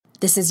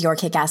This is Your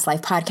Kick-Ass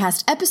Life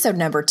podcast, episode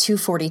number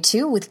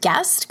 242 with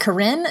guest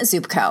Corinne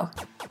Zupko.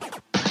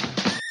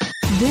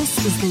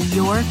 This is the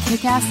Your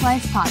Kick-Ass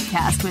Life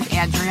podcast with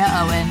Andrea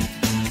Owen,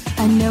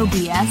 a no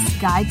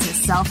BS guide to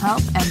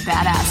self-help and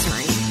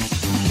badassery.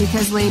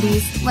 Because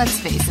ladies, let's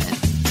face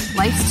it,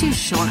 life's too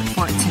short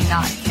for it to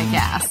not kick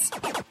ass.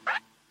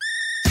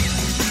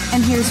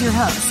 And here's your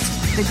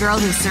host, the girl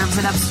who serves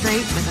it up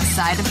straight with a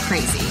side of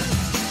crazy,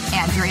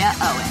 Andrea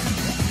Owen.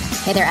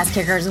 Hey there, ass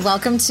kickers.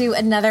 Welcome to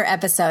another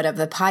episode of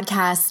the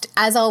podcast.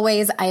 As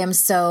always, I am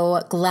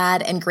so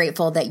glad and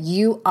grateful that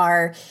you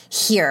are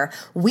here.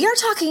 We are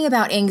talking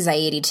about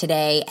anxiety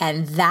today,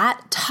 and that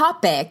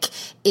topic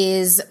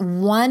is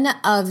one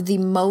of the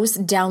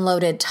most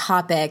downloaded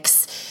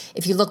topics.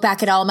 If you look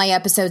back at all my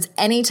episodes,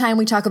 anytime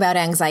we talk about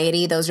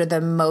anxiety, those are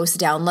the most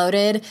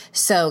downloaded.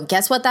 So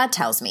guess what that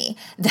tells me?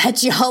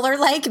 That y'all are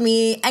like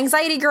me,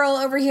 anxiety girl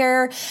over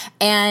here,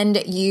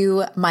 and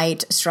you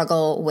might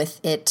struggle with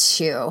it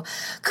too.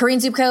 Corinne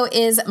Zupko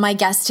is my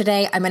guest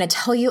today. I'm going to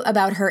tell you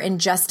about her in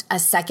just a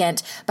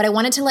second, but I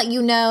wanted to let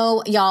you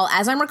know, y'all,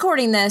 as I'm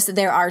recording this,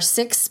 there are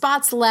 6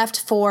 spots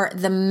left for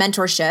the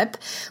mentorship,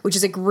 which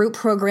is a group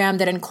program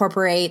that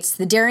incorporates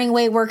the Daring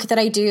Way work that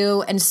I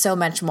do and so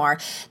much more.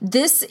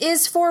 This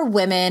is for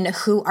women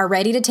who are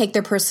ready to take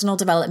their personal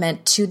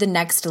development to the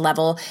next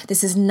level.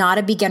 This is not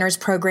a beginner's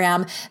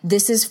program.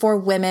 This is for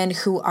women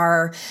who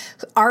are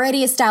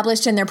already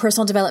established in their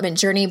personal development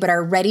journey, but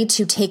are ready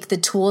to take the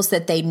tools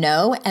that they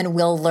know and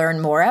will learn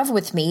more of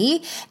with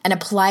me and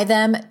apply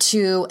them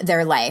to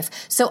their life.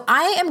 So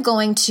I am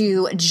going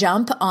to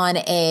jump on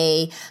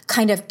a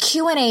kind of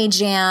Q&A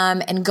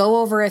jam and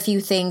go over a few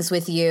things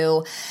with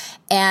you.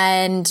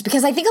 And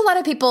because I think a lot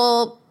of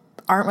people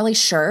aren't really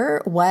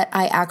sure what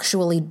I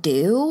actually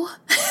do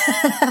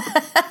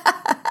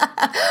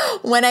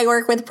when I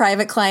work with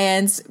private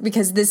clients,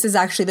 because this is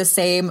actually the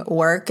same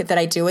work that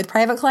I do with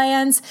private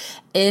clients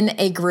in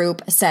a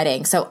group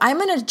setting. So I'm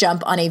going to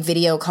jump on a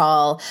video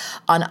call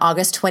on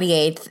August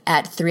 28th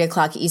at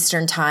 3:00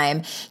 Eastern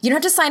time. You don't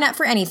have to sign up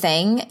for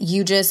anything.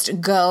 You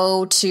just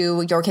go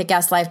to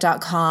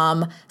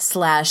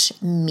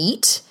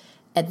yourkickasslife.com/meet.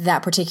 At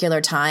that particular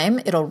time.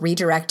 It'll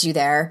redirect you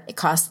there. It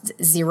costs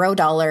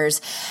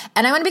 $0.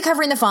 And I'm going to be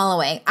covering the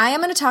following. I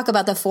am going to talk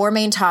about the 4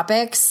 main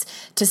topics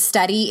to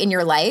study in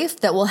your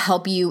life that will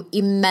help you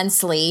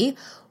immensely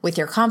with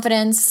your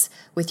confidence,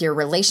 with your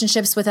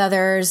relationships with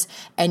others,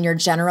 and your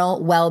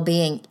general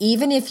well-being.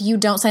 Even if you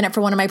don't sign up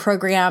for one of my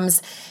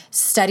programs,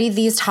 study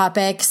these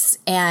topics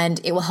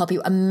and it will help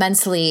you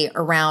immensely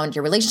around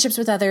your relationships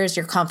with others,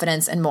 your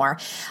confidence, and more.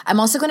 I'm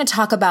also going to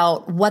talk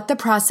about what the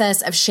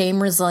process of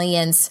shame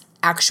resilience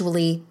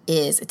actually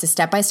is. It's a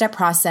step-by-step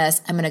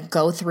process. I'm going to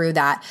go through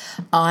that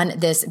on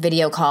this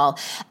video call.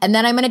 And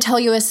then I'm going to tell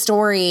you a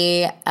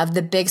story of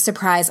the big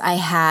surprise I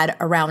had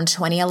around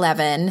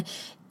 2011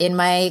 in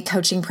my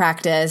coaching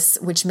practice,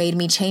 which made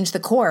me change the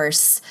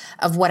course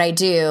of what I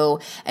do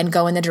and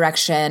go in the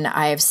direction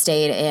I've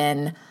stayed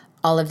in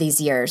all of these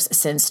years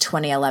since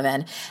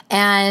 2011.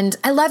 And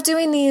I love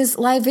doing these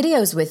live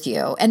videos with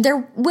you. And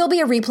there will be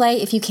a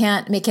replay if you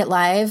can't make it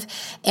live.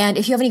 And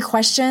if you have any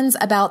questions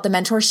about the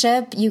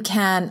mentorship, you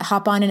can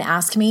hop on and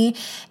ask me.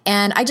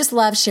 And I just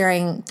love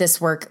sharing this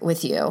work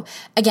with you.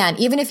 Again,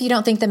 even if you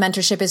don't think the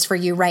mentorship is for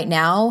you right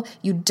now,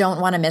 you don't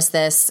want to miss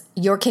this.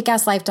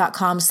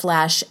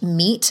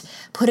 yourkickasslife.com/meet.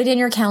 Put it in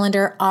your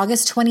calendar,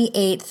 August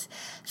 28th.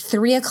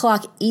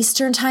 3:00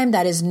 Eastern time.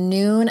 That is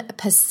noon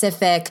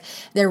Pacific.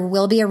 There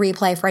will be a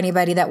replay for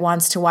anybody that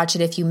wants to watch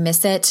it. If you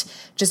miss it,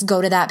 just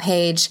go to that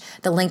page.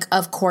 The link,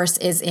 of course,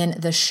 is in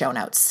the show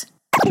notes.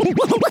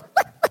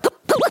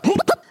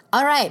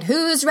 All right,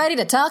 who's ready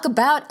to talk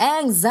about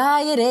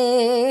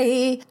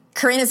anxiety?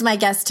 Corinne is my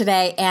guest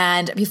today,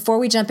 and before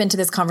we jump into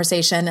this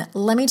conversation,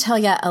 let me tell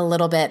you a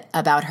little bit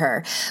about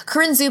her.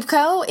 Corinne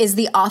Zupko is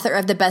the author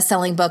of the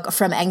best-selling book,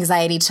 From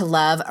Anxiety to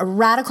Love, a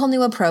radical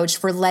new approach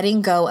for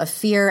letting go of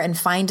fear and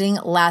finding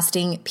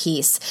lasting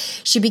peace.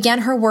 She began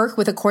her work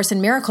with A Course in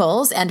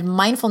Miracles and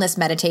mindfulness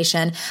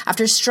meditation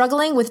after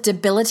struggling with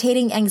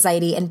debilitating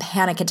anxiety and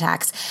panic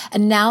attacks,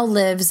 and now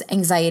lives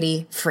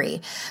anxiety-free.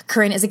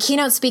 Corinne is a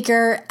keynote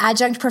speaker,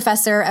 adjunct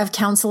professor of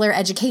counselor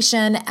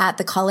education at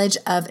the College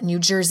of New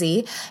Jersey,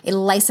 a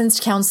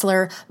licensed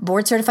counselor,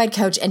 board-certified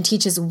coach, and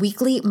teaches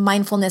weekly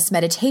mindfulness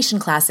meditation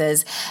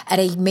classes at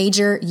a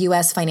major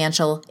U.S.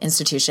 financial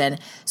institution.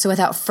 So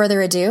without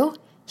further ado,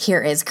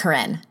 here is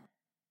Corinne.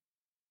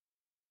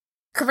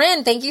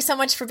 Corinne, thank you so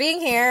much for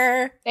being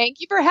here. Thank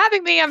you for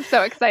having me. I'm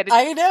so excited.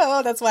 I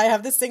know. That's why I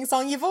have this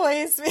sing-songy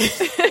voice.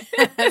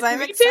 Because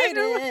I'm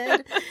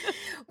excited.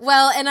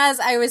 Well, and as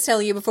I was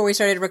telling you before we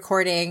started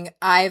recording,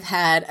 I've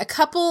had a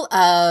couple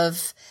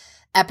of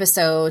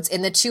episodes.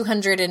 In the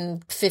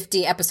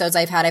 250 episodes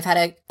I've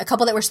had a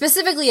couple that were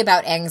specifically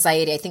about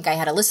anxiety. I think I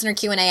had a listener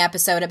Q&A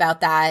episode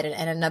about that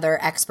and another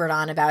expert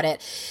on about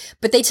it.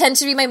 But they tend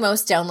to be my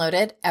most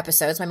downloaded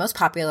episodes, my most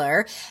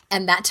popular.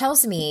 And that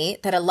tells me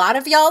that a lot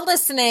of y'all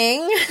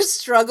listening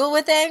struggle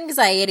with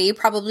anxiety,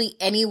 probably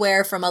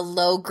anywhere from a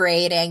low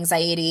grade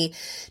anxiety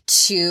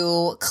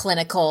to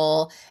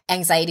clinical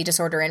anxiety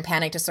disorder and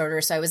panic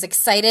disorder. So I was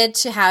excited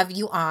to have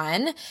you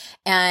on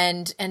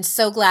and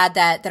so glad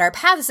that our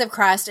paths have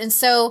crossed. And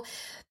so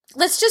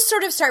let's just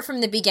sort of start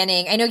from the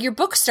beginning. I know your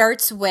book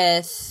starts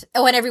with,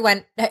 and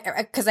everyone,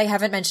 because I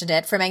haven't mentioned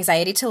it, From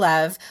Anxiety to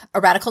Love,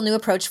 A Radical New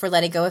Approach for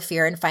Letting Go of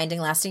Fear and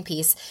Finding Lasting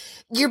Peace.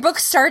 Your book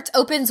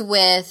opens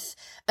with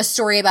a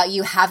story about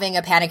you having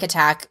a panic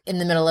attack in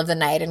the middle of the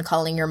night and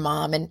calling your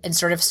mom and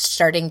sort of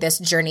starting this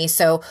journey.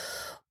 So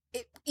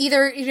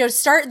either,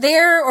 start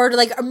there or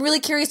I'm really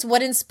curious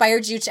what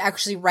inspired you to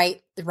actually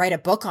write a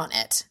book on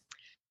it.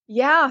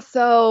 Yeah.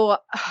 So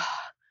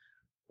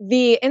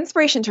the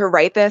inspiration to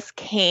write this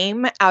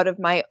came out of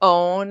my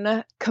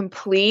own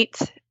complete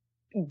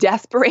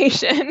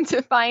desperation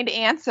to find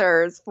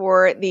answers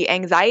for the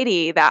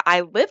anxiety that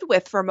I lived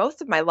with for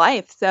most of my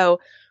life. So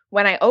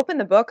when I open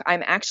the book,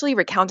 I'm actually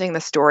recounting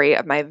the story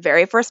of my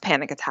very first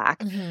panic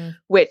attack,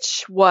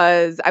 which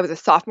was, I was a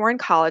sophomore in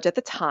college at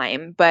the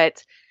time,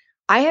 but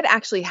I had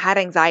actually had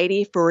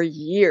anxiety for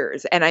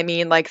years. And I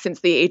mean, since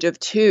the age of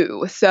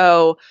 2.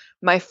 So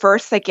my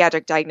first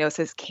psychiatric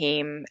diagnosis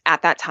came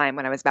at that time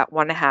when I was about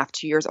 1.5,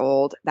 2 years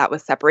old. That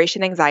was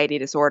separation anxiety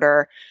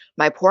disorder.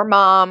 My poor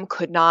mom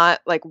could not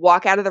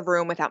walk out of the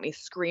room without me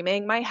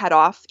screaming my head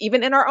off,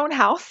 even in our own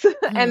house.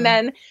 And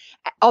then,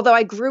 although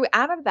I grew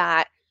out of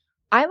that,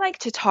 I like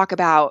to talk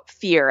about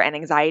fear and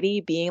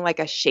anxiety being like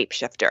a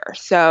shapeshifter.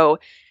 So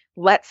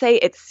let's say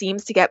it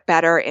seems to get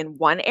better in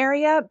one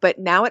area, but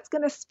now it's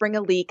going to spring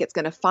a leak. It's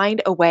going to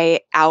find a way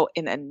out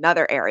in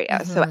another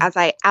area. So as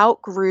I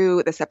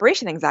outgrew the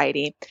separation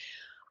anxiety,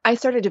 I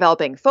started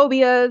developing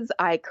phobias.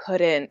 I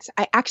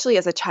actually,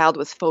 as a child,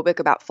 was phobic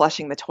about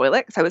flushing the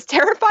toilet because I was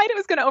terrified it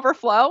was going to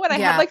overflow. And I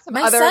had some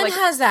other. My son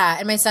has that,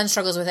 and my son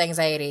struggles with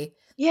anxiety.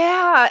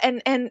 Yeah.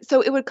 And so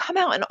it would come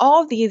out in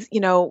all of these,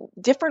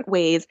 different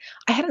ways.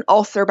 I had an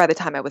ulcer by the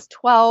time I was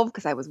 12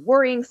 because I was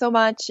worrying so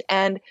much.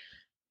 And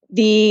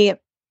the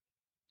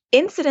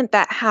incident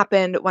that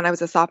happened when I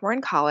was a sophomore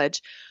in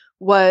college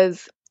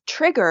was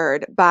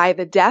triggered by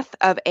the death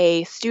of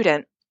a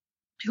student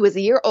who was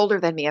a year older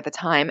than me at the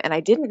time. And I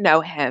didn't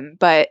know him,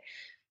 but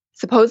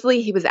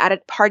supposedly he was at a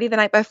party the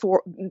night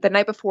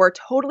before,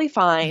 totally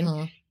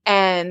fine.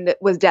 And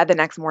was dead the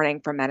next morning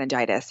from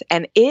meningitis.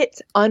 And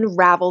it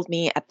unraveled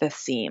me at the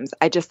seams.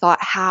 I just thought,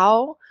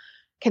 how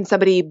can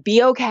somebody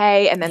be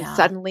okay and then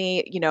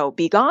suddenly,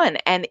 be gone?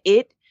 And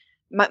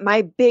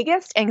my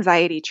biggest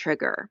anxiety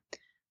trigger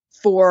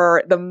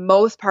for the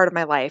most part of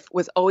my life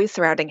was always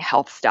surrounding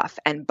health stuff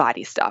and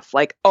body stuff.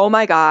 Oh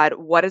my God,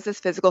 what is this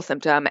physical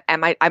symptom?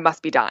 I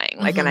must be dying.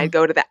 And I'd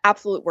go to the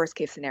absolute worst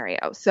case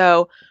scenario.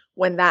 So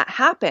when that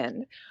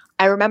happened,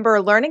 I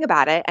remember learning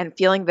about it and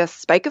feeling this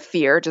spike of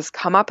fear just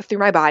come up through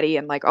my body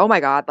and oh my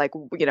God,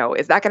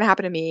 is that going to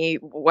happen to me?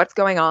 What's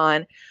going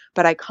on?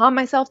 But I calmed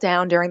myself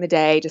down during the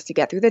day just to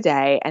get through the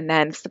day. And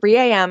then 3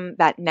 a.m.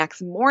 that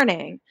next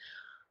morning,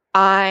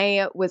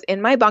 I was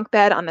in my bunk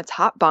bed on the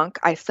top bunk.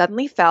 I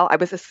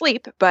was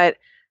asleep, but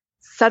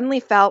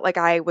suddenly felt like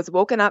I was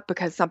woken up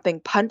because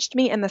something punched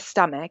me in the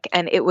stomach.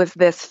 And it was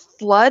this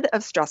flood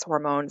of stress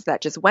hormones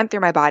that just went through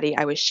my body.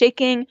 I was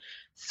shaking,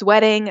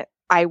 sweating.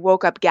 I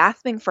woke up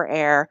gasping for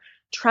air,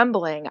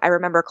 trembling. I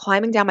remember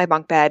climbing down my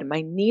bunk bed.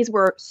 My knees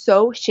were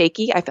so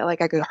shaky. I felt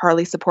like I could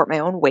hardly support my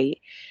own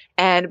weight.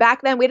 And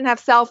back then we didn't have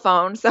cell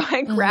phones. So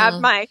I grabbed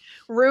my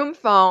room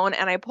phone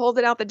and I pulled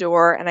it out the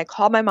door and I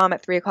called my mom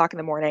at 3:00 in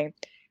the morning.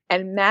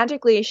 And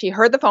magically she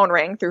heard the phone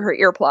ring through her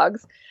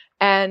earplugs.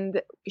 And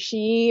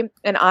she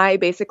and I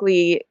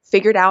basically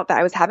figured out that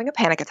I was having a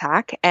panic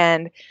attack.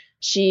 And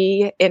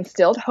she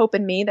instilled hope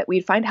in me that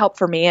we'd find help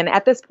for me. And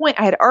at this point,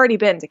 I had already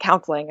been to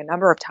counseling a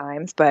number of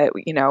times, but,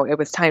 it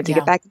was time to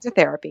get back into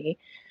therapy.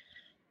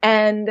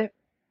 And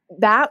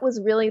that was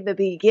really the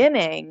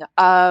beginning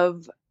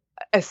of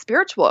a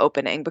spiritual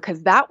opening,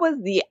 because that was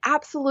the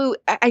absolute,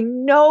 I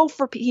know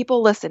for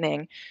people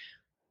listening,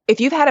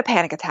 if you've had a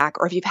panic attack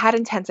or if you've had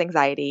intense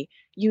anxiety,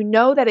 you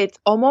know that it's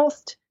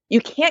almost, you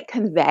can't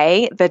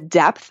convey the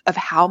depth of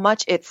how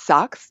much it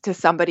sucks to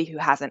somebody who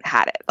hasn't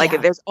had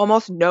it. There's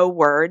almost no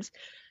words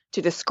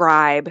to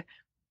describe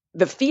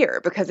the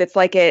fear, because it's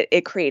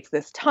it creates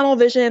this tunnel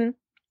vision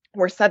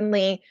where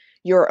suddenly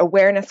your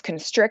awareness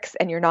constricts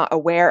and you're not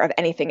aware of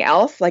anything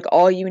else.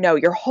 All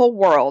your whole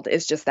world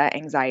is just that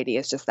anxiety,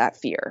 is just that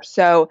fear.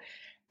 So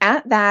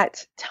at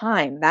that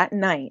time, that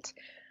night,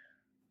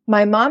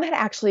 my mom had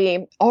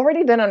actually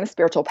already been on a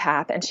spiritual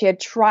path, and she had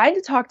tried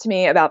to talk to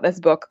me about this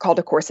book called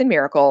A Course in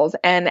Miracles.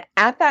 And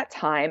at that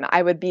time,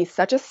 I would be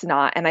such a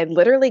snot, and I'd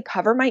literally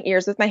cover my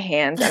ears with my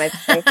hands, and I'd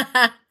say,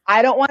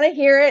 I don't want to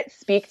hear it.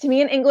 Speak to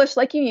me in English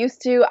like you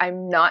used to.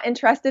 I'm not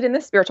interested in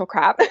this spiritual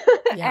crap.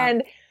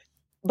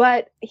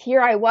 But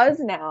here I was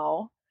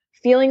now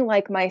feeling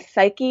like my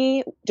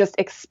psyche just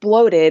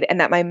exploded and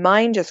that my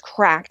mind just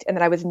cracked and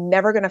that I was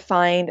never going to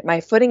find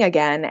my footing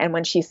again. And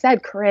when she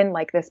said, Corinne,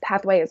 like this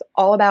pathway is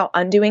all about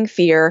undoing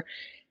fear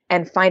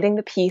and finding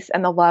the peace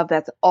and the love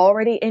that's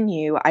already in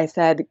you, I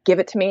said, give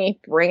it to me,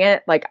 bring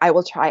it. Like I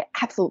will try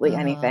absolutely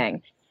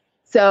anything.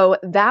 So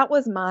that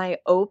was my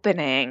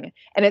opening.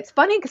 And it's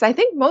funny because I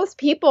think most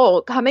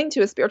people coming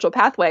to a spiritual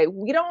pathway,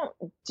 we don't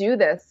do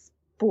this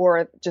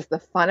for just the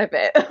fun of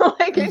it.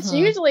 Like it's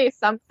usually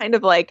some kind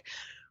of like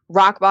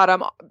rock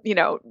bottom,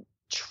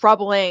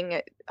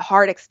 troubling,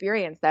 hard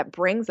experience that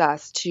brings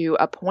us to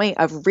a point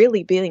of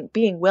really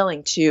being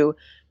willing to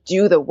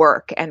do the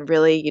work and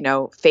really,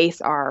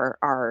 face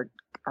our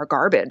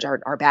garbage,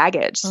 our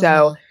baggage.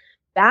 So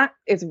that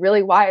is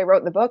really why I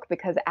wrote the book,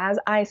 because as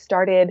I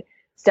started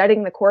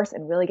studying the course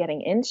and really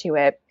getting into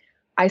it,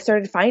 I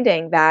started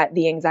finding that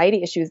the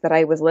anxiety issues that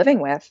I was living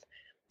with,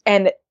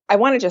 and I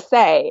want to just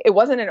say it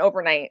wasn't an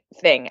overnight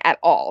thing at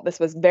all. This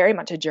was very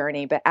much a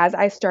journey. But as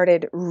I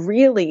started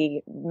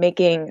really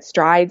making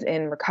strides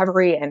in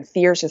recovery and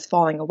fears just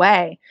falling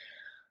away,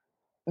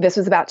 this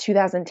was about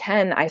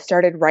 2010, I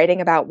started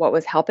writing about what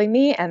was helping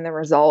me. And the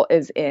result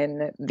is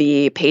in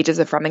the pages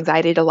of From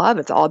Anxiety to Love.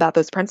 It's all about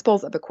those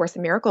principles of the Course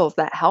in Miracles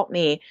that help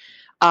me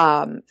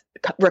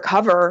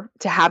recover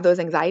to have those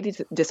anxiety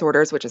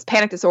disorders, which is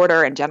panic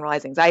disorder and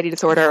generalized anxiety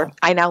disorder.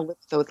 I now live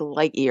those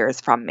light years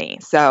from me.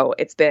 So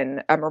it's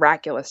been a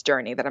miraculous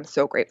journey that I'm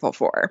so grateful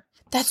for.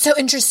 That's so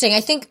interesting.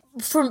 I think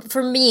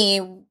for me,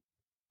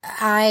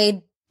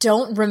 I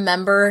don't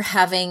remember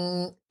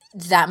having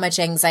that much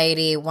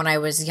anxiety when I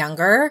was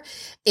younger.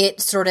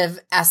 It sort of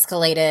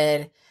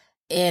escalated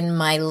in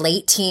my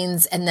late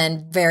teens and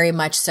then very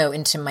much so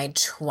into my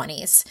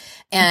 20s.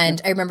 And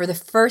I remember the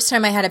first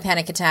time I had a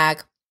panic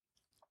attack,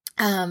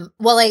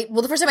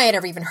 the first time I had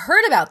ever even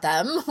heard about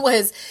them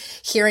was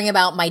hearing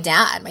about my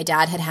dad. My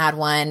dad had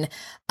one,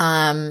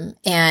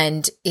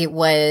 and it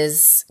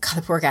was, God,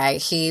 the poor guy,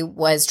 he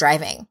was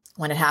driving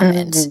when it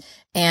happened,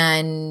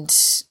 and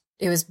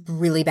it was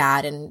really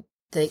bad, and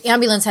the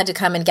ambulance had to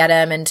come and get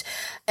him, and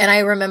I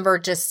remember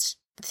just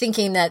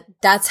thinking that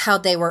that's how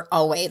they were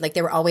always, like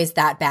they were always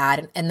that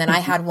bad. And then I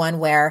had one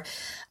where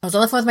I was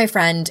on the phone with my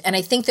friend, and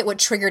I think that what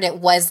triggered it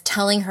was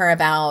telling her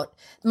about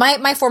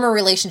my former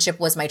relationship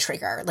was my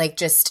trigger, like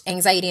just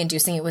anxiety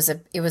inducing. It was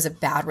a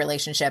bad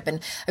relationship. And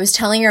I was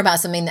telling her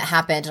about something that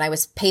happened, and I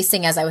was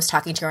pacing as I was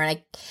talking to her.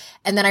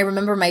 And then I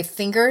remember my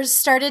fingers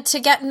started to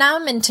get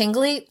numb and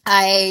tingly.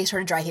 I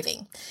started dry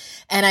heaving.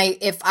 And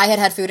if I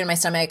had food in my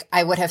stomach,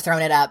 I would have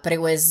thrown it up, but it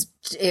was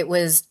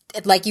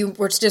like you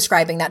were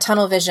describing, that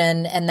tunnel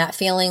vision and that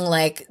feeling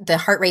like the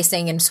heart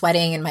racing and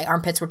sweating and my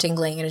armpits were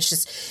tingling. And it's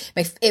just,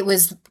 I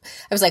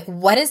was like,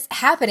 what is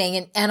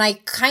happening? And I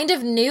kind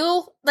of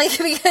knew, like,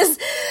 because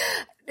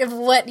of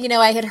what,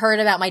 I had heard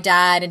about my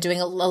dad and doing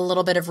a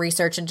little bit of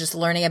research and just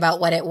learning about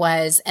what it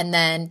was. And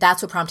then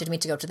that's what prompted me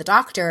to go to the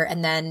doctor.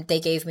 And then they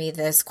gave me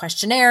this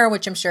questionnaire,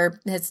 which I'm sure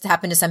has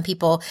happened to some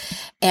people.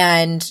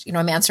 And,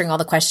 I'm answering all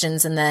the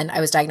questions. And then I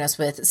was diagnosed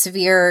with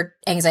severe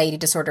anxiety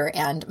disorder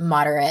and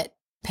moderate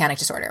panic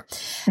disorder.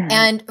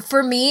 And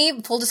for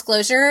me, full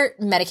disclosure,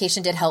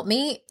 medication did help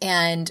me.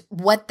 And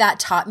what that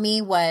taught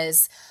me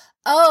was,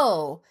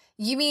 oh,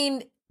 you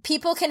mean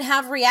people can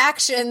have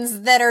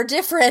reactions that are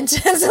different. So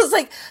it's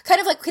like,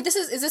 kind of like,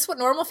 is this what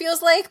normal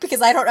feels like?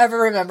 Because I don't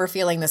ever remember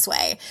feeling this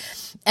way.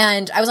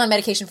 And I was on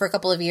medication for a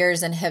couple of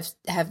years and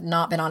have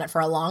not been on it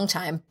for a long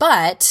time,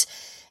 but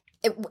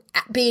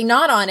being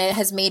not on it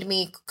has made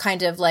me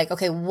kind of like,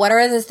 okay, what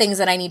are the things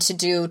that I need to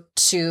do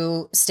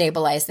to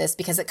stabilize this?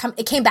 Because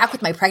it came back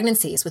with my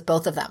pregnancies, with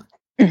both of them.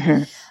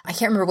 I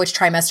can't remember which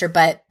trimester,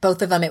 but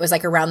both of them, it was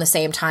like around the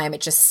same time.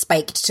 It just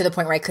spiked to the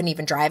point where I couldn't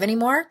even drive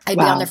anymore. I'd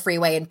be on the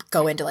freeway and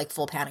go into like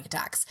full panic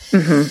attacks.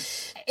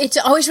 It's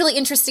always really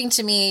interesting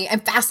to me. I'm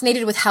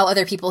fascinated with how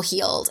other people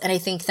healed. And I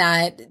think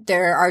that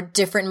there are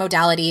different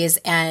modalities,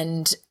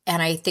 and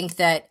I think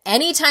that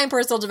anytime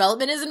personal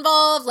development is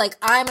involved, like,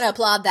 I'm going to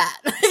applaud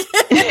that.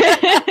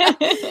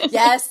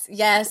 Yes.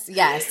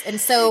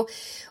 And so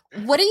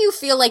what do you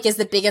feel like is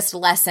the biggest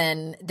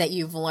lesson that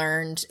you've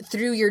learned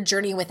through your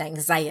journey with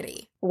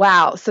anxiety?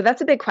 Wow. So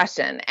that's a big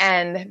question.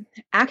 And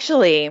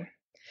actually,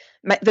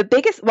 I'm going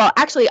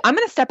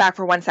to step back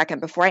for 1 second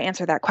before I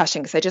answer that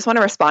question, because I just want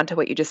to respond to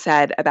what you just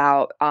said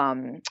about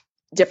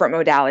different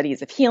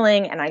modalities of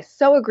healing. And I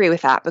so agree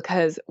with that,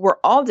 because we're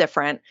all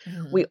different.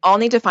 We all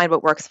need to find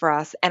what works for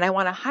us. And I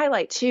want to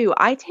highlight too,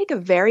 I take a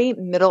very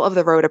middle of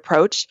the road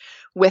approach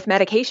with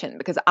medication,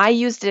 because I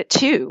used it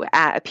too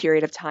at a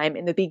period of time.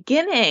 In the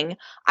beginning,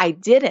 I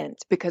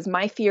didn't, because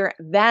my fear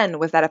then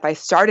was that if I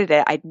started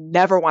it, I'd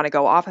never want to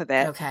go off of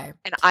it. Okay.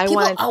 And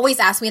People always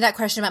ask me that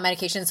question about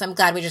medication, so I'm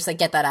glad we just like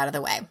get that out of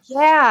the way.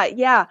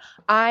 Yeah.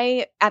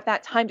 I, at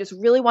that time, just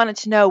really wanted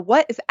to know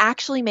what is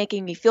actually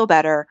making me feel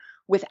better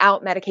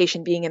without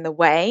medication being in the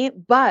way.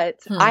 But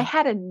I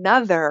had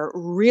another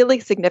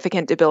really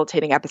significant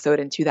debilitating episode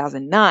in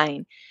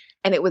 2009.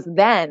 And it was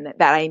then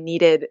that I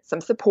needed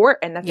some support.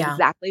 And that's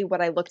exactly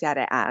what I looked at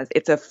it as.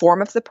 It's a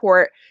form of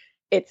support.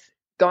 It's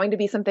going to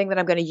be something that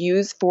I'm going to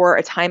use for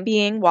a time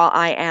being while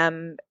I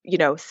am,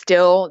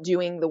 still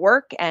doing the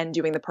work and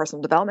doing the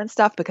personal development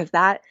stuff, because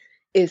that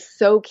is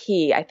so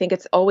key. I think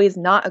it's always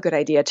not a good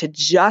idea to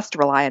just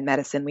rely on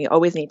medicine. We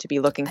always need to be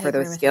looking for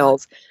those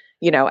skills,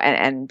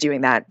 and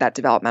doing that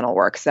developmental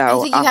work. So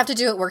I think you have to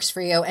do what works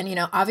for you. And,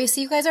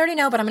 obviously you guys already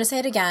know, but I'm going to say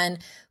it again.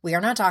 We are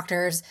not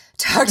doctors.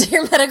 Talk to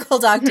your medical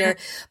doctor.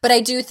 But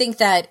I do think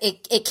that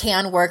it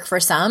can work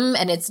for some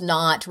and it's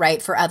not right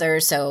for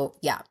others. So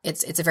yeah,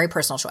 it's a very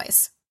personal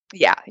choice.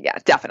 Yeah,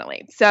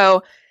 definitely.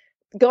 So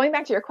going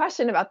back to your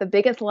question about the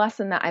biggest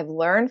lesson that I've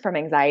learned from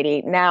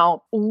anxiety,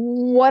 now,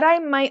 what I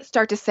might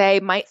start to say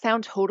might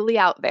sound totally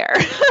out there.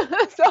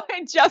 So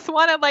I just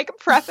want to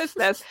preface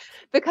this,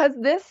 because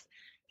this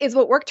is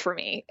what worked for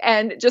me.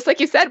 And just like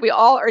you said, we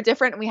all are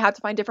different and we have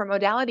to find different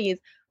modalities.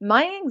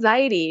 My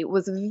anxiety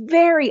was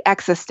very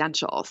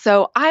existential.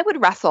 So I would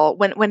wrestle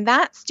when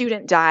that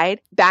student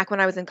died back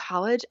when I was in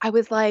college. I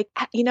was like,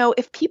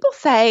 if people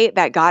say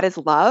that God is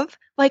love,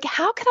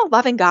 how can a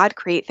loving God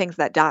create things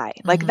that die?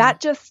 That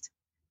just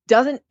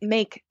doesn't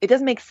make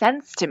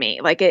sense to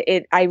me.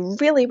 I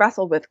really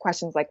wrestled with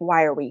questions like,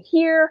 why are we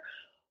here?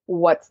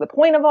 What's the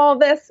point of all of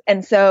this?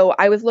 And so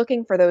I was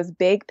looking for those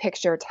big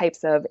picture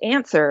types of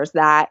answers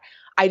that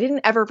I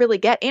didn't ever really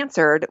get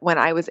answered when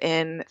I was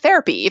in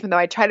therapy, even though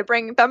I try to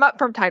bring them up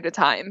from time to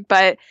time.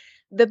 But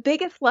the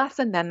biggest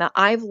lesson then that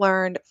I've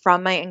learned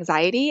from my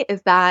anxiety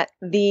is that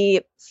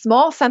the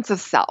small sense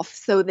of self,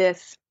 so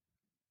this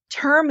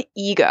term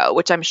ego,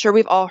 which I'm sure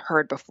we've all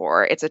heard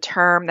before, it's a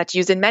term that's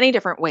used in many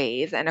different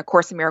ways. And A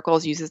Course in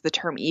Miracles uses the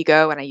term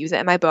ego, and I use it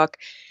in my book.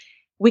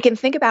 We can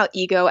think about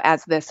ego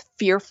as this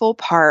fearful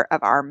part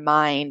of our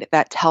mind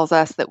that tells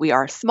us that we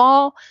are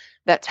small,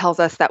 that tells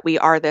us that we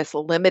are this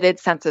limited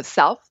sense of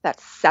self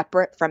that's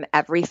separate from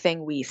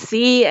everything we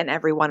see and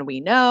everyone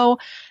we know.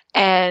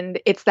 And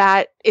it's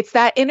that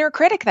inner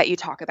critic that you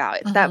talk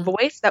about. It's that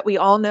voice that we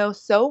all know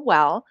so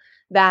well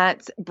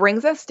that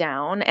brings us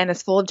down and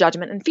is full of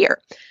judgment and fear.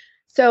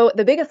 So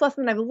the biggest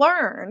lesson I've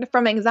learned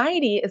from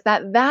anxiety is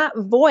that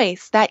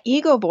voice, that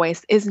ego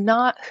voice, is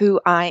not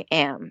who I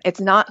am. It's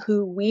not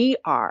who we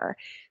are.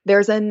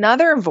 There's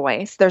another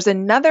voice. There's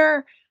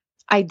another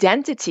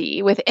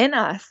identity within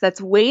us that's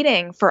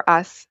waiting for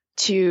us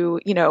to,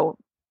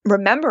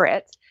 remember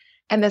it.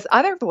 And this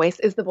other voice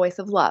is the voice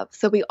of love.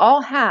 So we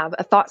all have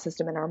a thought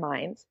system in our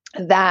minds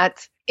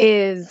that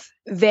is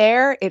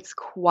there. It's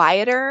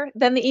quieter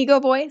than the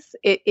ego voice.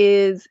 It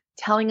is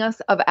telling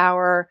us of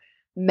our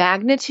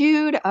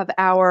magnitude, of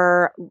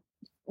our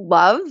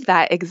love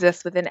that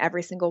exists within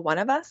every single one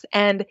of us.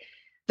 And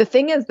the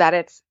thing is that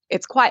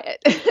it's quiet.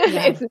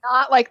 Yeah. It's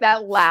not like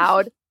that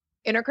loud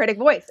inner critic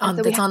voice.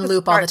 It's on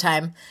loop all the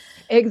time.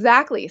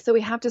 Exactly. So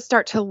we have to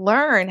start to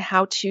learn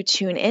how to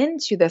tune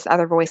into this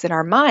other voice in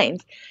our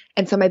minds.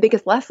 And so my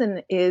biggest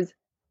lesson is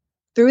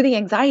through the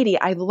anxiety,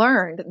 I've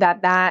learned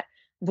that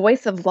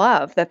voice of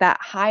love, that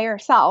higher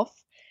self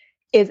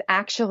is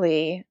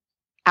actually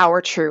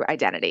our true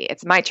identity.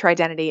 It's my true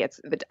identity. It's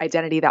the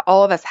identity that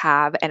all of us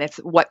have, and it's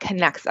what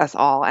connects us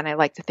all. And I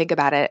like to think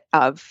about it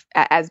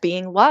as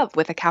being love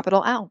with a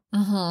capital L.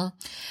 Mm-hmm.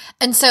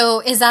 And so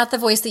is that the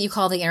voice that you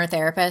call the inner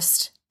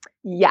therapist?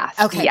 Yes.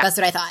 Okay. Yes. That's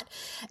what I thought.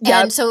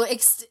 Yep.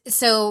 And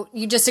so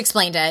you just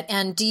explained it.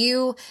 And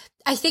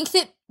I think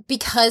that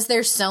because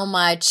there's so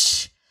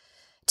much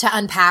to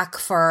unpack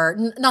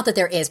not that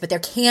there is, but there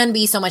can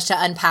be so much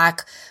to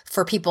unpack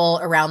for people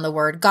around the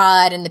word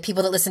God, and the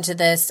people that listen to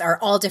this are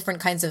all different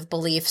kinds of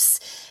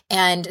beliefs.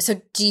 And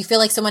so do you feel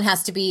like someone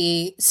has to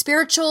be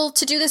spiritual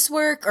to do this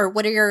work, or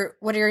what's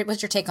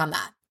your take on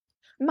that?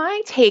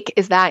 My take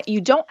is that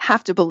you don't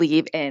have to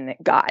believe in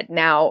God.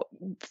 Now,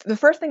 the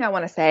first thing I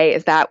want to say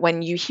is that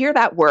when you hear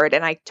that word,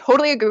 and I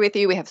totally agree with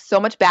you, we have so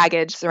much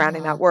baggage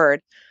surrounding that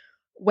word.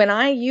 When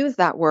I use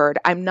that word,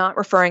 I'm not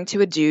referring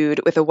to a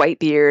dude with a white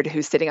beard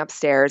who's sitting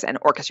upstairs and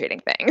orchestrating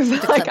things. The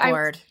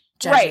clipboard,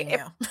 judging you.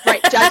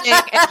 Right, judging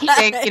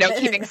and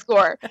keeping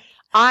score.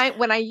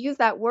 When I use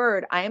that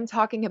word, I am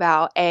talking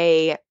about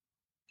a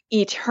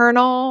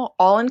eternal,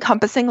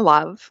 all-encompassing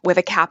love with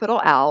a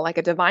capital L, like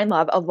a divine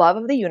love, a love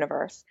of the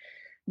universe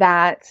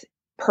that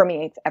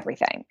permeates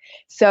everything.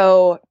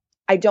 So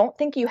I don't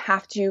think you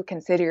have to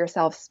consider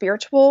yourself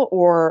spiritual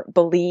or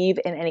believe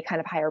in any kind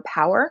of higher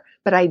power,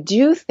 but I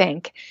do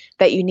think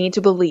that you need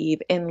to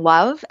believe in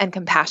love and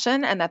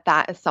compassion, and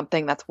that is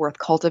something that's worth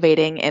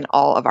cultivating in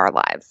all of our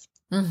lives.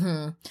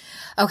 Mm-hmm.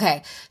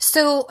 Okay.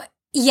 So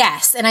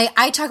yes. And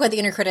I talk about the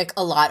inner critic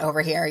a lot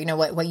over here,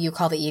 what you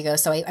call the ego.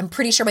 So I'm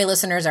pretty sure my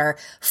listeners are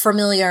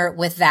familiar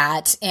with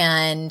that.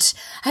 And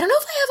I don't know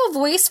if I have a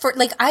voice for,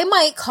 I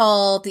might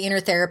call the inner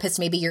therapist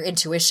maybe your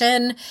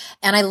intuition.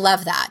 And I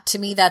love that. To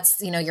me,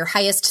 that's, your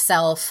highest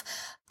self.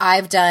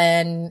 I've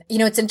done,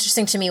 it's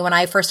interesting to me when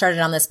I first started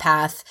on this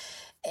path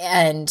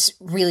and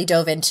really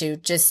dove into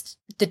just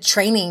the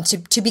training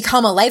to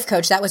become a life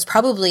coach. That was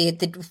probably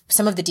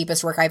some of the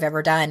deepest work I've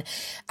ever done.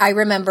 I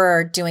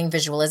remember doing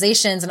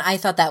visualizations, and I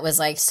thought that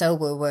was so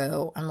woo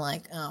woo. I'm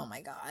like, oh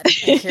my God,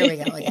 here we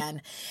go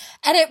again.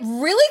 And it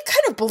really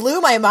kind of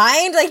blew my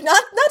mind. Like not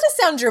to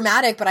sound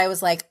dramatic, but I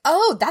was like,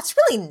 oh, that's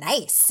really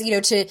nice,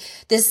 to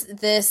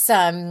this,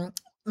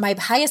 my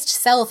highest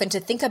self, and to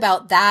think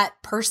about that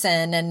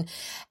person.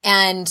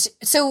 And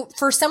so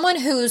for someone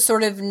who's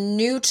sort of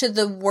new to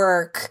the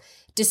work,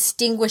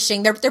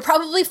 distinguishing, they're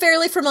probably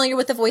fairly familiar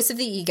with the voice of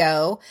the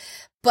ego,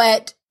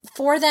 but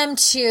for them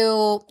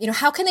to,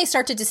 how can they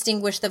start to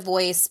distinguish the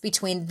voice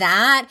between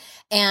that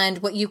and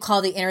what you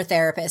call the inner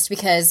therapist?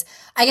 Because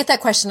I get that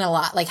question a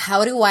lot. Like,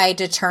 how do I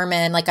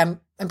determine, like, I'm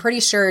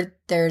pretty sure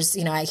there's,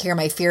 I hear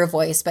my fear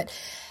voice, but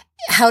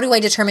how do I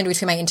determine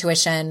between my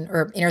intuition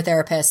or inner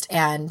therapist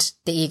and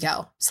the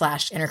ego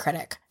 / inner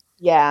critic?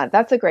 Yeah,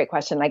 that's a great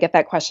question. I get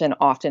that question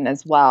often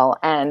as well.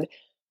 And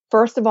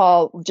first of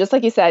all, just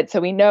like you said,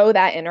 so we know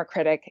that inner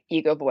critic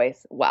ego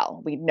voice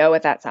well. We know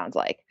what that sounds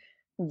like.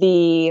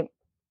 The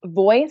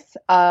voice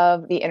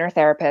of the inner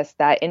therapist,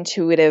 that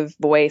intuitive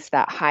voice,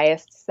 that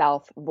highest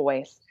self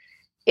voice,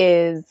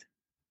 is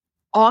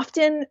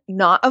often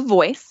not a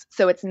voice.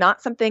 So it's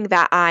not something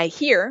that I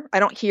hear. I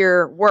don't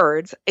hear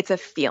words. It's a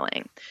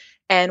feeling.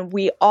 And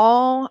we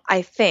all,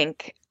 I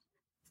think,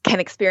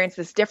 can experience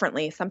this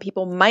differently. Some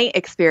people might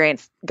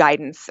experience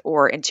guidance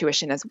or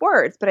intuition as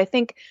words, but I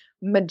think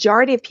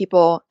majority of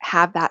people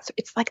have that. So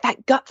it's like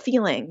that gut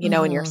feeling,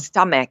 in your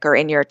stomach or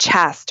in your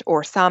chest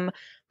or some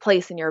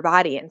place in your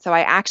body. And so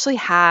I actually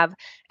have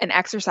an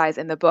exercise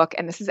in the book,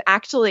 and this is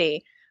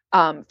actually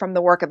from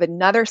the work of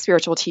another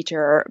spiritual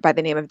teacher by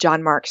the name of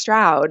John Mark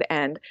Stroud.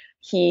 And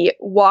he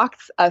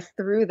walks us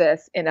through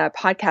this in a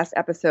podcast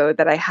episode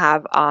that I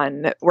have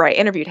on where I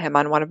interviewed him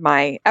on one of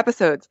my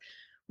episodes,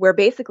 where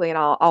basically, and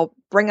I'll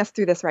bring us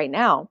through this right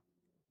now.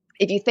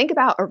 If you think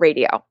about a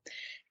radio,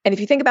 and if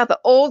you think about the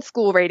old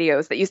school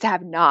radios that used to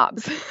have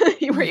knobs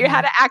where you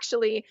had to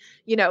actually,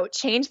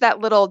 change that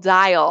little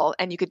dial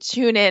and you could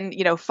tune in,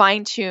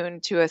 fine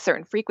tune to a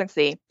certain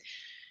frequency,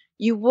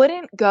 you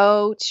wouldn't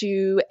go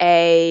to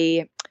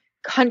a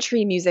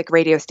country music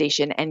radio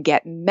station and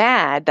get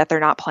mad that they're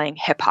not playing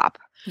hip hop.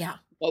 Yeah.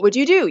 What would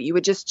you do? You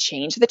would just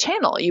change the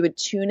channel. You would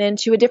tune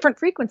into a different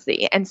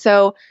frequency. And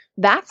so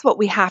that's what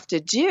we have to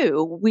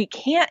do. We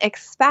can't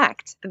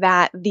expect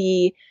that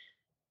the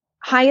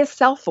highest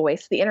self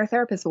voice, the inner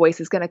therapist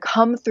voice, is going to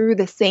come through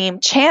the same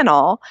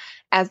channel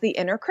as the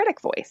inner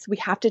critic voice. We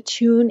have to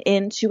tune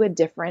into a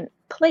different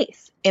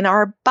place in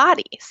our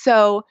body.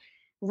 So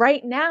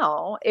right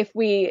now, if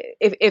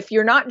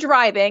you're not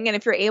driving and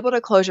if you're able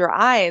to close your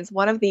eyes,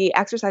 one of the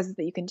exercises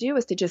that you can do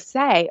is to just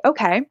say,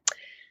 okay,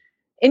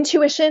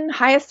 intuition,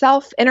 highest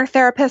self, inner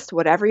therapist,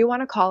 whatever you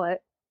want to call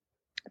it,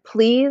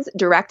 please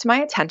direct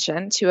my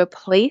attention to a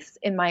place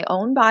in my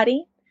own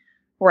body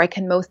where I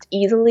can most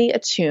easily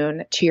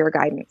attune to your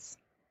guidance.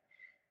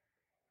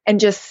 And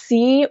just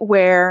see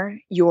where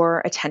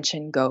your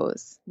attention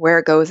goes, where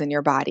it goes in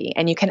your body.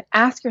 And you can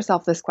ask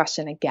yourself this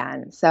question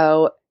again.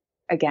 So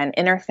again,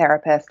 inner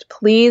therapist,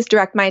 please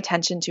direct my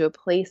attention to a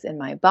place in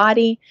my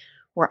body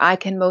where I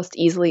can most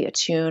easily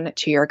attune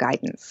to your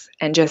guidance,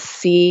 and just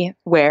see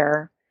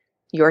where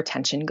your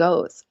attention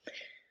goes.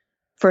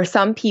 For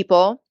some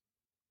people,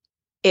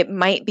 it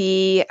might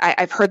be,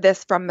 I've heard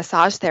this from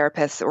massage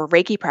therapists or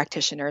Reiki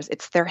practitioners,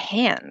 it's their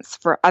hands.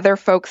 For other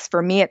folks,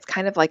 for me, it's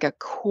kind of like a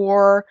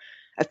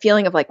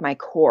feeling of like my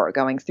core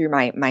going through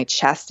my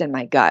chest and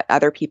my gut.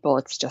 Other people,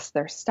 it's just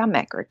their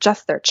stomach or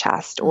just their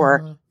chest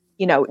or,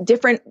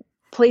 different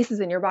places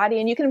in your body.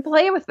 And you can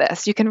play with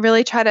this. You can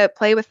really try to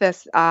play with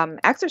this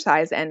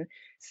exercise and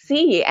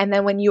see. And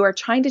then when you are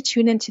trying to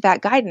tune into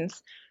that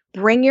guidance,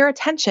 bring your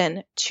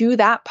attention to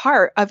that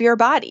part of your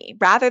body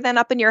rather than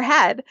up in your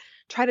head.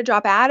 Try to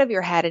drop out of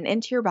your head and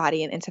into your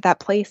body and into that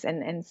place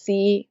and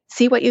see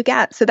what you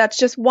get. So that's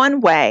just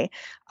one way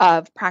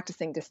of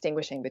practicing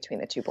distinguishing between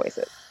the two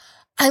voices.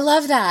 I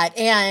love that.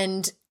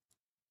 And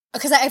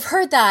because I've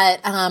heard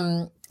that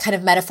kind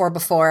of metaphor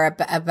before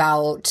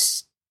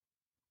about,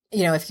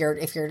 if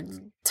you're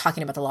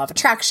talking about the law of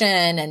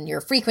attraction and your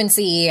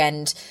frequency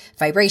and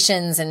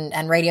vibrations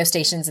and radio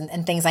stations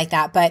and things like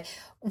that. But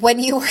when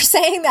you were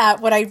saying that,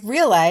 what I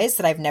realized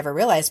that I've never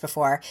realized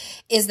before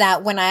is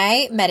that when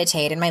I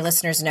meditate, and my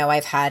listeners know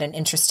I've had an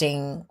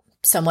interesting,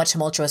 somewhat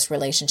tumultuous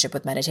relationship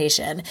with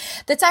meditation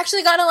that's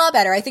actually gotten a lot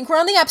better. I think we're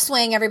on the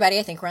upswing, everybody.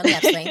 I think we're on the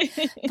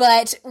upswing.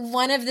 But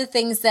one of the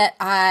things that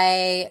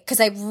because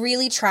I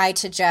really try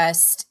to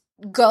just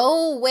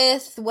go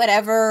with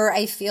whatever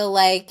I feel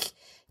like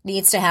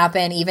needs to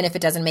happen, even if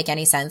it doesn't make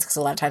any sense, because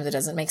a lot of times it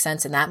doesn't make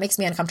sense, and that makes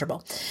me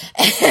uncomfortable.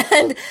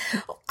 And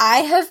I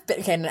have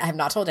been, I have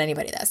not told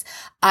anybody this.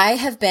 I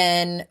have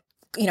been,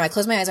 I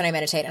close my eyes when I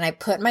meditate, and I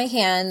put my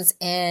hands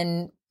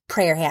in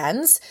prayer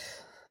hands,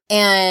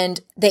 and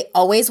they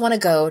always want to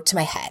go to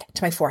my head,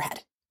 to my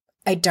forehead.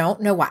 I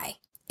don't know why.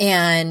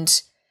 And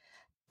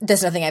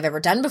there's nothing I've ever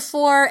done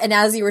before. And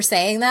as you were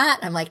saying that,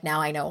 I'm like, now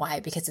I know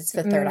why, because it's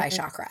the third eye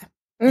chakra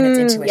and it's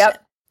intuition.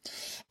 Yep.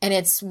 And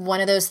it's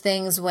one of those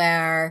things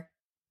where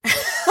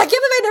I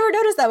can't believe I never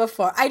noticed that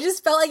before. I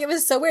just felt like it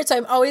was so weird. So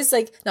I'm always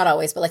like, not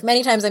always, but like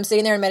many times I'm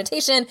sitting there in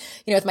meditation,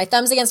 you know, with my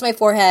thumbs against my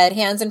forehead,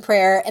 hands in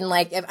prayer. And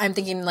like, if I'm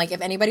thinking like,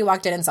 if anybody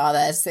walked in and saw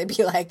this, it'd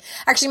be like,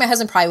 actually my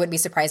husband probably wouldn't be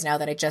surprised now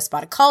that I just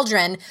bought a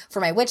cauldron for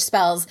my witch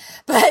spells.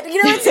 But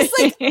you know, it's just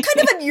like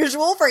kind of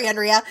unusual for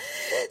Andrea.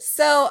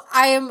 So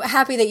I am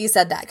happy that you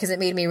said that because it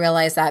made me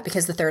realize that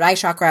because the third eye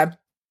chakra,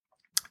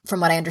 from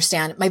what I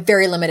understand, my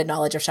very limited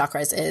knowledge of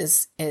chakras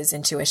is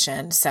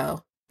intuition.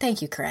 So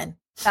thank you, Corinne.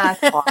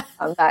 That's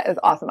awesome. That is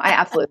awesome. I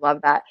absolutely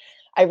love that.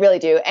 I really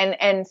do.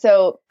 And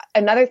so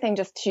another thing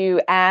just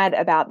to add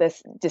about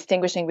this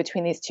distinguishing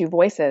between these two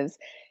voices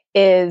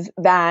is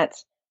that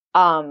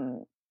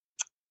I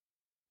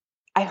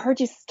heard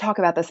you talk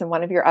about this in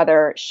one of your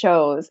other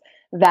shows,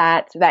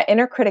 that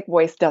inner critic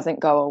voice doesn't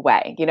go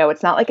away. You know,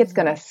 it's not like it's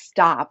going to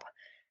stop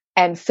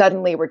and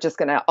suddenly we're just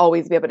going to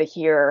always be able to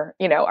hear,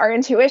 you know, our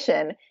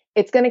intuition.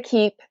 It's going to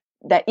keep,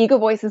 that ego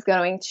voice is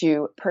going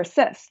to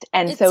persist.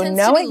 And it so tends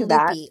knowing to be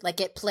that, loopy,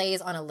 like it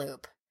plays on a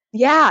loop.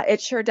 yeah,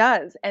 it sure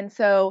does. And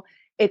so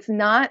it's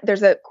not,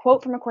 there's a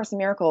quote from A Course in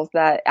Miracles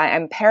that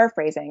I'm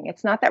paraphrasing.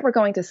 It's not that we're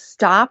going to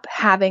stop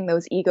having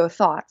those ego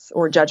thoughts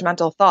or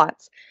judgmental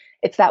thoughts.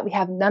 It's that we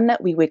have none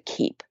that we would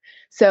keep.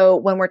 So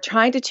when we're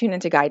trying to tune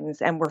into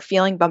guidance and we're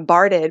feeling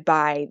bombarded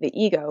by the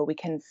ego, we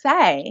can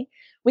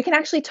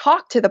actually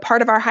talk to the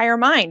part of our higher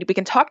mind. We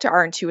can talk to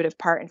our intuitive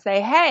part and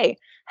say, hey,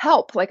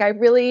 help. Like, I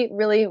really,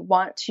 really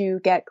want to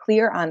get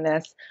clear on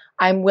this.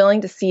 I'm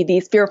willing to see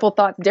these fearful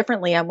thoughts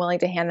differently. I'm willing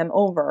to hand them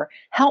over.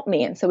 Help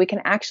me. And so we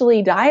can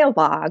actually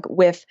dialogue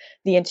with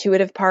the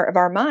intuitive part of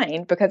our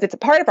mind because it's a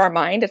part of our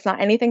mind. It's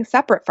not anything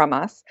separate from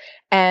us.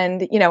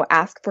 And, you know,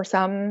 ask for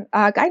some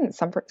guidance,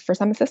 for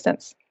some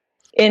assistance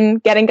in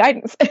getting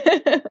guidance.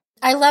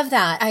 I love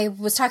that. I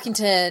was talking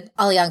to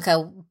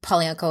Alianka.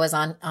 Polianka was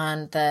on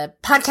the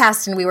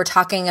podcast and we were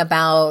talking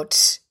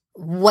about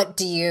what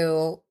do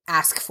you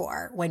ask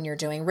for when you're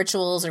doing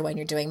rituals or when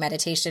you're doing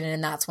meditation.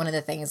 And that's one of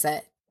the things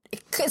that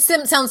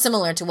sounds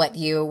similar to what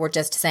you were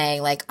just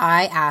saying. Like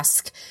I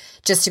ask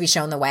just to be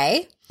shown the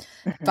way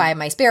by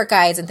my spirit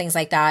guides and things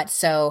like that.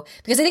 So,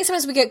 because I think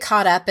sometimes we get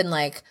caught up in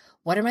like,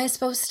 what am I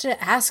supposed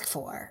to ask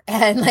for?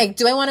 And like,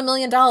 do I want $1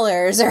 million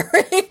or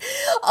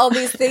all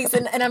these things?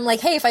 And I'm like,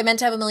 hey, if I meant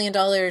to have $1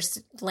 million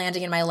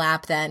landing in my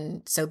lap,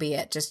 then so be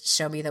it. Just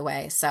show me the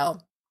way. So.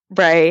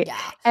 Right.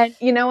 Yeah. And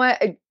you know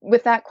what,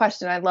 with that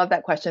question, I love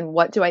that question.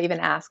 What do I even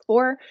ask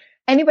for?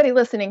 Anybody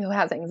listening who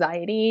has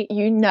anxiety,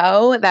 you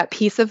know that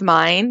peace of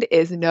mind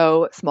is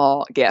no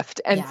small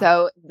gift. And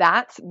so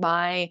that's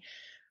my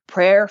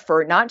prayer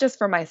for not just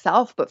for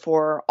myself, but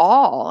for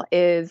all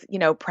is, you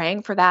know,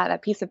 praying for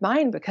that peace of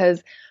mind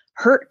because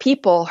hurt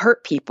people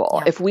hurt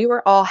people. Yeah. If we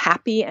were all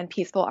happy and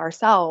peaceful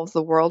ourselves,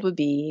 the world would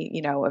be,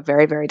 you know, a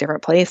very, very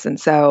different place. And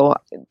so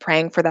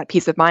praying for that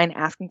peace of mind,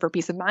 asking for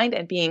peace of mind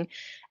and being,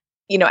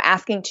 you know,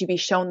 asking to be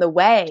shown the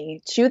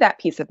way to that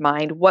peace of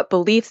mind. What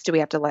beliefs do we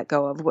have to let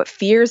go of? What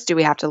fears do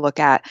we have to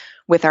look at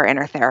with our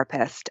inner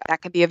therapist?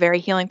 That can be a very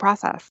healing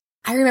process.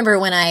 I remember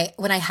when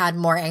I had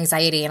more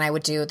anxiety and I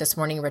would do this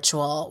morning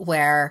ritual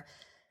where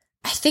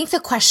I think the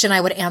question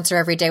I would answer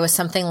every day was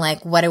something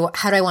like,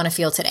 how do I want to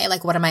feel today?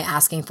 Like, what am I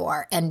asking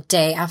for? And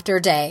day after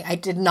day, I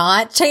did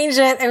not change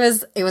it.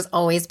 It was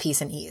always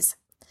peace and ease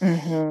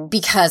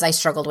because I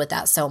struggled with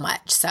that so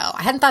much. So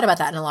I hadn't thought about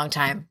that in a long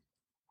time.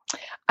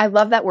 I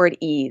love that word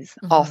ease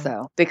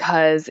also,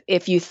 because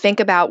if you think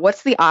about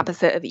what's the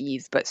opposite of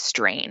ease but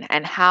strain,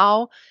 and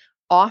how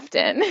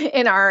often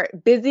in our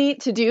busy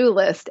to-do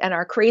list and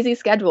our crazy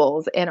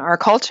schedules in our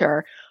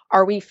culture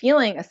are we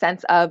feeling a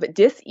sense of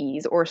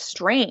dis-ease or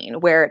strain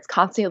where it's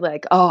constantly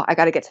like, oh, I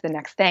got to get to the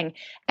next thing.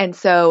 And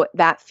so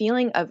that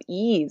feeling of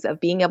ease, of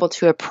being able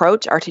to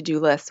approach our to-do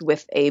list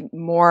with a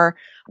more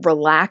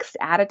relaxed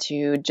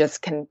attitude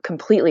just can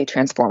completely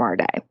transform our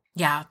day.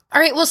 Yeah. All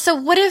right. Well, so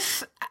what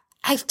if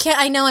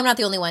I know I'm not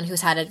the only one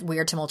who's had a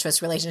weird,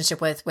 tumultuous relationship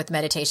with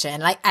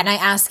meditation. And I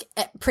ask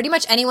pretty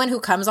much anyone who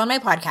comes on my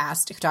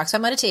podcast who talks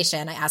about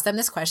meditation, I ask them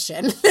this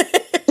question.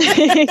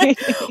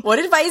 What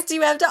advice do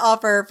you have to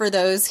offer for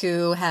those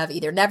who have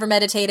either never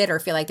meditated or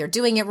feel like they're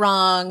doing it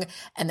wrong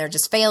and they're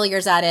just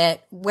failures at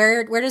it?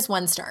 Where does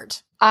one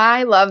start?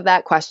 I love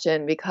that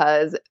question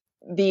because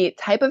the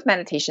type of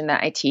meditation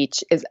that I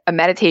teach is a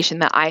meditation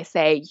that I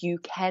say you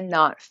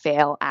cannot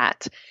fail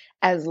at,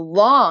 as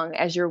long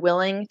as you're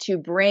willing to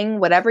bring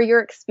whatever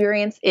your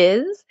experience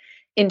is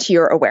into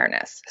your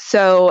awareness.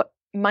 So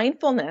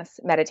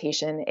mindfulness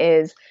meditation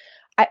is,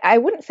 I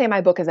wouldn't say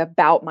my book is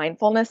about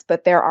mindfulness,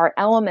 but there are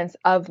elements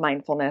of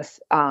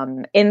mindfulness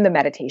in the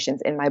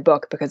meditations in my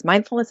book, because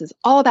mindfulness is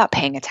all about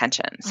paying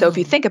attention. So if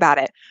you think about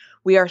it,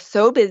 we are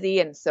so busy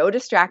and so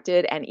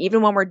distracted, and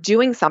even when we're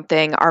doing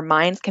something, our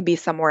minds can be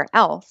somewhere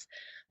else.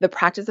 The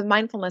practice of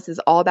mindfulness is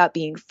all about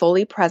being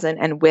fully present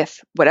and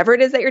with whatever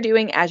it is that you're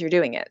doing as you're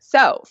doing it.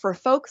 So for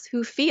folks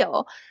who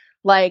feel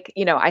like,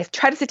 you know, I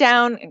try to sit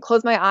down and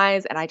close my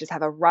eyes and I just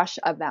have a rush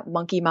of that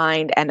monkey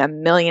mind and a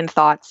million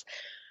thoughts,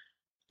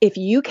 if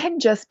you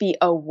can just be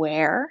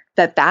aware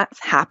that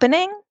that's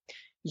happening,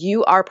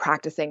 you are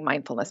practicing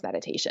mindfulness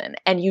meditation.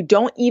 And you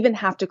don't even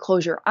have to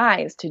close your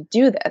eyes to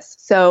do this.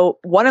 So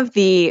one of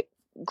the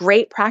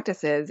great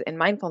practices in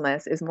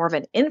mindfulness is more of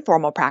an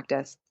informal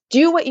practice.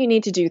 Do what you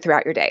need to do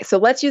throughout your day. So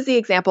let's use the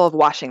example of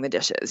washing the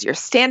dishes. You're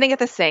standing at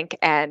the sink,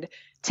 and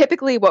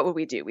typically what would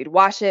we do? We'd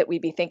wash it.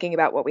 We'd be thinking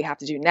about what we have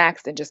to do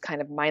next and just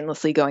kind of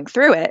mindlessly going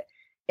through it.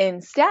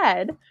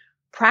 Instead,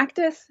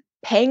 practice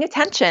paying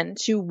attention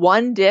to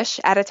one dish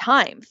at a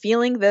time,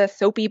 feeling the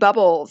soapy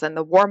bubbles and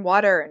the warm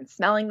water and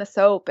smelling the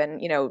soap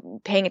and,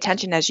 paying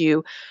attention as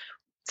you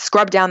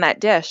scrub down that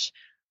dish.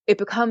 It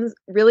becomes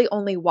really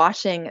only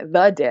washing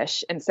the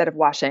dish instead of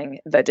washing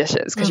the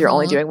dishes because you're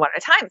only doing one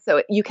at a time.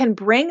 So you can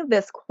bring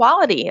this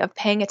quality of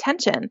paying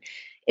attention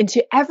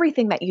into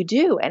everything that you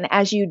do. And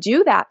as you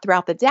do that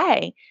throughout the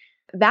day,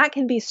 that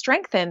can be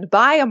strengthened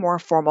by a more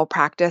formal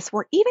practice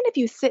where even if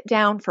you sit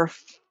down for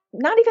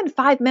not even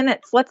 5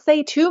 minutes, let's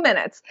say 2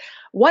 minutes,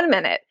 1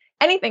 minute,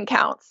 anything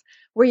counts,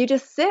 where you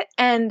just sit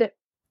and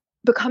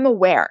become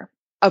aware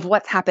of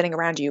what's happening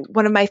around you.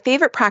 One of my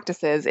favorite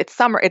practices, it's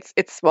summer, it's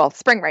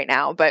spring right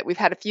now, but we've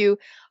had a few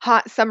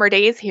hot summer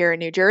days here in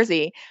New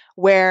Jersey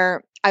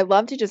where I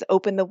love to just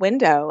open the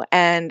window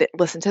and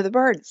listen to the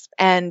birds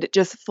and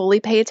just fully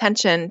pay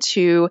attention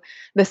to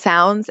the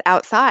sounds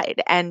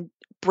outside, and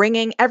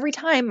bringing every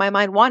time my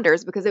mind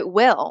wanders, because it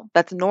will,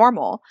 that's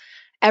normal.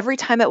 Every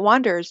time it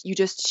wanders, you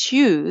just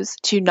choose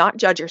to not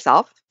judge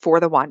yourself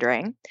for the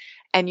wandering,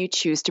 and you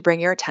choose to bring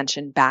your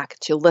attention back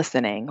to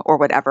listening or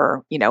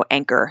whatever,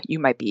 anchor you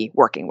might be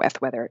working with,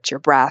 whether it's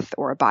your breath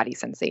or a body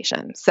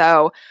sensation.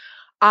 So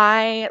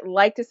I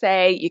like to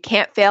say you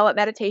can't fail at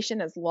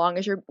meditation as long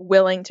as you're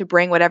willing to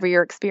bring whatever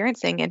you're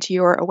experiencing into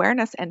your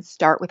awareness and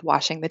start with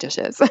washing the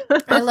dishes.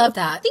 I love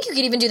that. I think you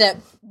could even do that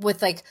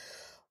with like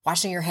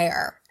washing your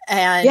hair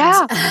and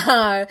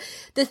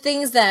the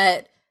things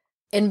that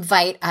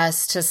invite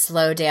us to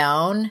slow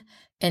down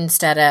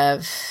instead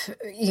of,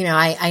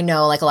 I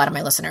know like a lot of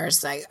my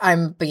listeners,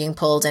 I'm being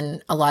pulled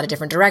in a lot of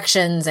different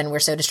directions and we're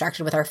so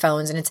distracted with our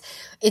phones. And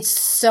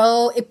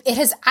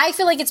I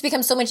feel like it's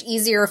become so much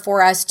easier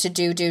for us to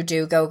do,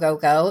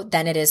 go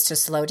than it is to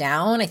slow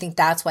down. I think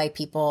that's why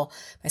people,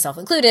 myself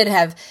included,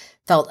 have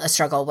felt a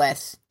struggle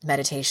with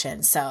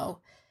meditation.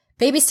 So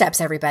baby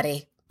steps,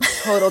 everybody.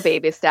 Total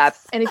baby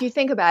steps. And if you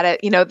think about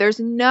it,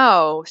 there's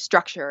no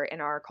structure in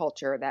our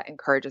culture that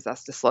encourages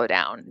us to slow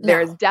down. No.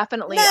 There's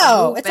definitely a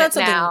movement it's not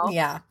something now.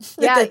 Yeah.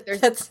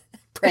 That's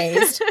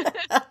praised.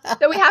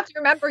 So we have to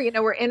remember,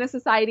 we're in a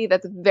society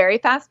that's very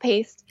fast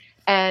paced,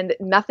 and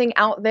nothing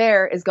out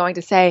there is going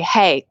to say,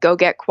 hey, go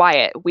get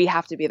quiet. We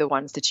have to be the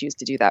ones to choose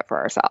to do that for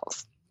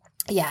ourselves.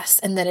 Yes.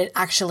 And then it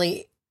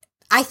actually,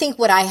 I think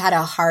what I had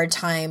a hard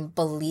time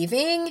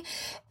believing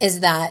is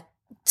that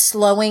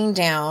slowing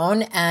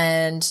down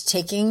and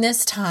taking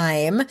this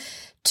time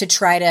to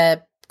try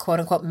to quote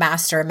unquote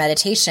master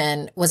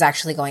meditation was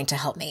actually going to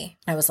help me.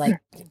 I was like,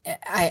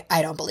 I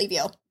don't believe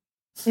you.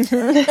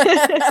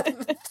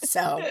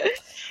 So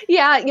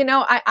yeah,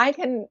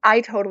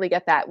 I totally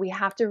get that. We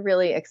have to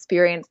really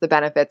experience the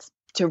benefits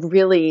to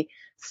really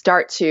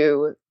start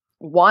to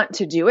want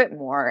to do it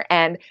more.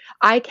 And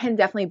I can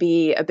definitely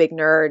be a big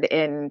nerd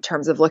in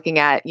terms of looking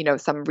at,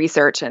 some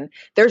research, and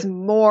there's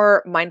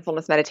more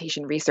mindfulness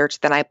meditation research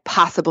than I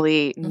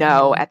possibly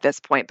know at this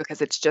point,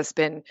 because it's just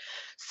been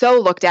so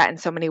looked at in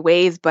so many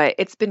ways, but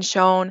it's been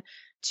shown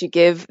to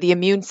give the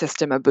immune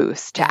system a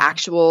boost, to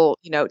actual,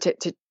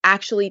 to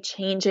actually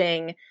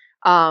changing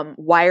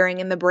wiring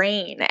in the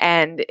brain.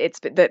 And it's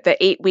the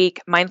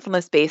 8-week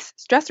mindfulness-based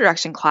stress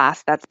reduction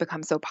class that's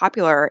become so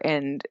popular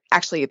in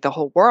actually the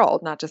whole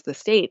world, not just the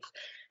States,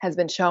 has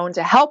been shown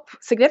to help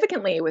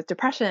significantly with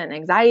depression,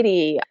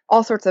 anxiety,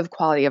 all sorts of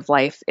quality of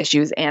life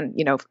issues, and,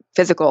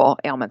 physical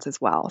ailments as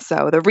well.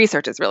 So the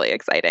research is really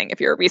exciting if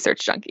you're a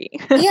research junkie.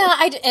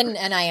 Yeah,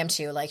 and I am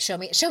too. Like, show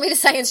me the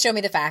science, show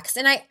me the facts.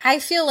 And I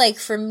feel like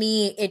for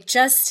me,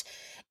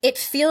 it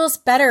feels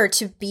better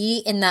to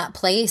be in that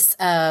place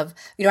of,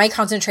 I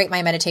concentrate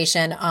my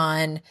meditation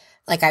on,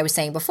 like I was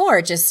saying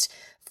before, just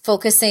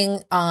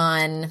focusing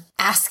on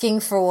asking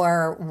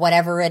for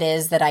whatever it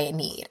is that I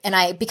need.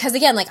 And because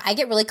again, like I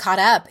get really caught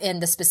up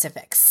in the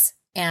specifics,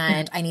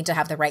 and I need to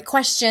have the right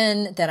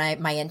question,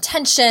 my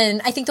intention.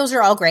 I think those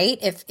are all great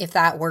if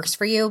that works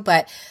for you.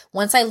 But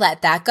once I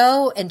let that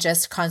go and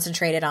just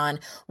concentrated on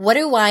what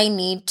do I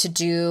need to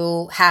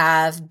do,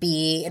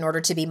 be in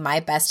order to be my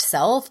best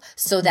self,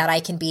 so that I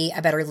can be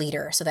a better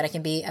leader, so that I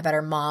can be a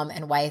better mom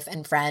and wife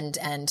and friend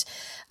and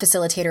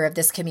facilitator of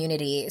this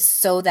community,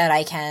 so that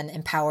I can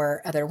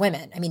empower other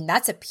women. I mean,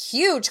 that's a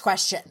huge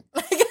question.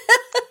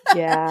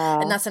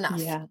 Yeah. And that's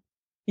enough.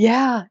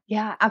 Yeah,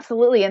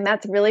 absolutely. And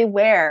that's really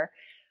where,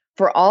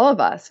 for all of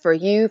us, for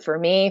you, for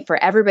me,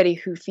 for everybody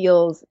who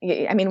feels,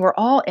 we're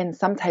all in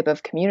some type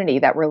of community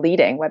that we're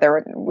leading,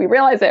 whether we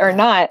realize it or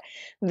not.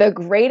 The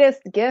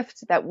greatest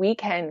gift that we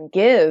can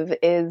give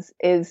is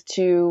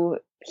to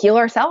heal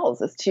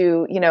ourselves, is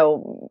to,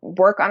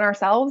 work on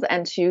ourselves,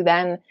 and to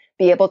then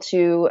be able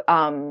to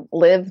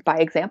live by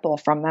example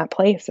from that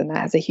place. And that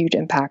has a huge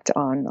impact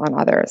on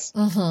others.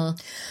 Mm-hmm.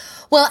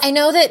 Well, I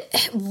know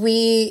that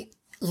we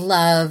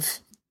love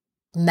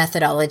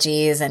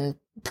methodologies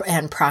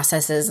and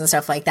processes and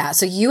stuff like that.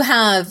 So you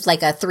have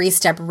like a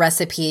 3-step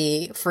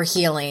recipe for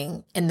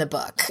healing in the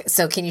book.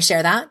 So can you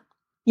share that?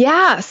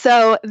 Yeah.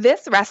 So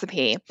this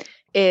recipe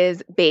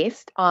is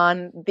based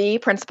on the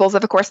principles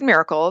of A Course in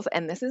Miracles.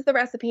 And this is the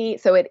recipe.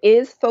 So it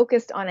is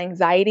focused on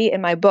anxiety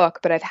in my book,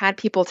 but I've had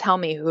people tell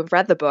me who have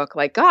read the book,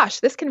 like, gosh,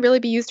 this can really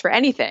be used for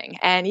anything.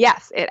 And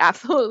yes, it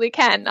absolutely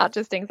can, not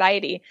just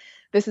anxiety.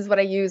 This is what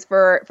I use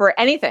for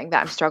anything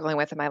that I'm struggling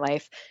with in my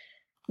life.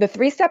 The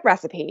 3-step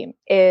recipe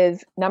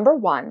is, number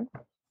 1,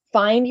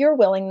 find your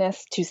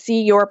willingness to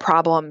see your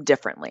problem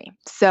differently.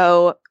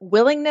 So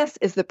willingness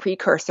is the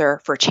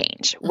precursor for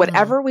change.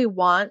 Whatever we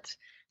want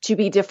to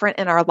be different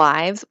in our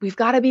lives, we've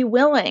got to be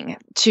willing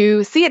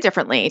to see it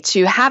differently,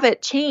 to have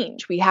it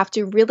change. We have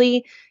to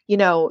really,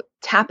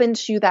 tap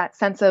into that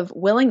sense of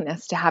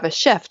willingness to have a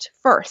shift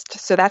first.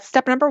 So that's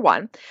step number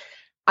 1.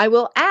 I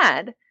will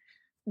add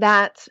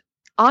that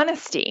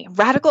honesty,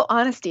 radical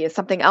honesty, is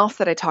something else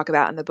that I talk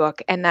about in the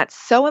book. And that's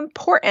so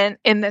important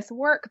in this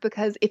work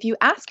because if you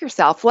ask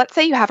yourself, let's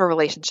say you have a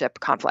relationship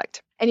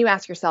conflict and you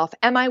ask yourself,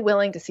 am I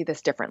willing to see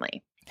this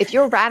differently? If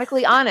you're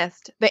radically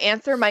honest, the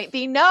answer might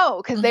be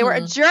no, because they were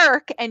a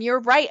jerk and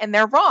you're right and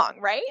they're wrong,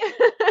 right?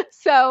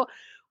 So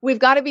we've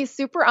got to be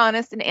super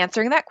honest in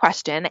answering that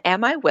question.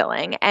 Am I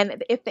willing?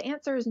 And if the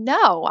answer is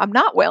no, I'm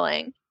not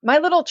willing. My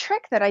little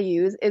trick that I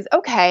use is,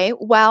 okay,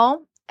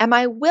 well, am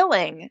I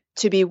willing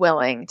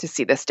to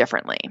see this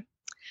differently?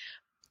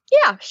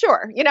 Yeah,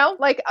 sure.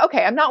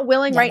 Okay, I'm not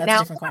willing right now.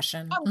 That's a different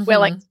question. I'm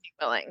willing to be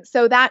willing.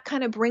 So that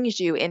kind of brings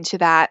you into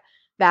that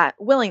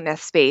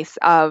willingness space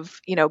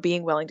of,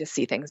 being willing to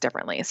see things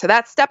differently. So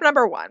that's step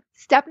number 1.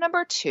 Step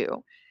number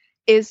 2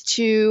 is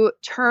to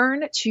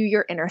turn to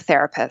your inner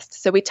therapist.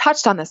 So we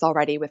touched on this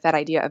already with that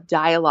idea of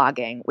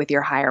dialoguing with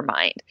your higher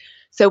mind.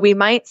 So we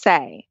might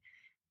say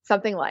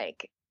something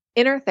like,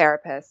 inner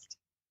therapist,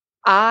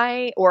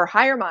 or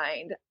higher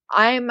mind,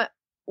 I'm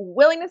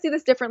willing to see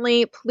this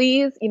differently.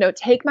 Please,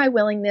 take my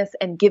willingness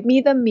and give me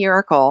the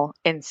miracle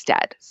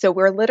instead. So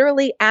we're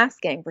literally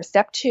asking for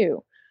step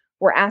 2,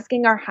 we're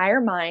asking our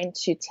higher mind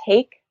to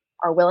take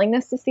our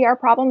willingness to see our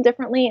problem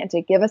differently and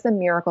to give us a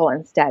miracle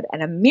instead.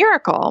 And a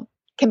miracle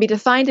can be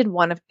defined in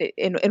one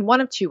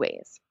of 2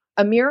 ways.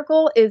 A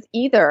miracle is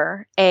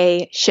either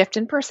a shift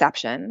in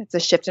perception. It's a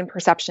shift in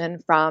perception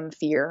from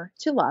fear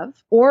to love,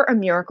 or a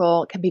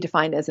miracle can be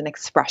defined as an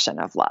expression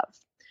of love.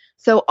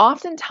 So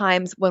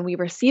oftentimes when we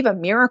receive a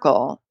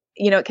miracle,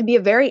 it can be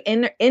a very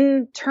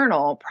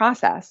internal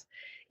process.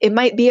 It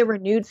might be a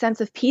renewed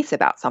sense of peace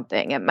about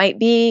something. It might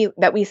be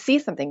that we see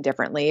something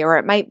differently, or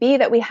it might be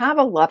that we have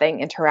a loving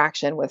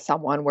interaction with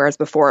someone, whereas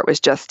before it was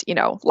just,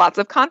 lots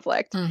of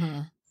conflict.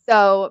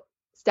 So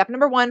step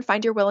number 1,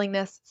 find your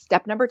willingness.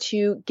 Step number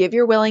 2, give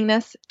your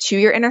willingness to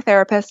your inner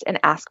therapist and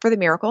ask for the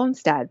miracle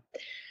instead.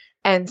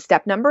 And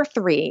step number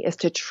 3 is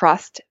to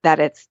trust that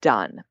it's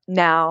done.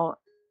 Now,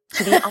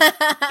 to be honest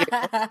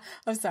with you,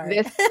 I'm sorry.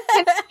 This is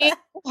the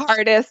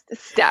hardest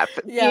step.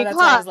 Yeah, that's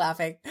why I was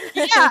laughing.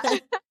 Yeah,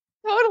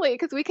 totally.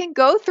 Because we can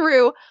go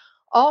through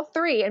all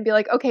 3 and be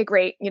like, okay,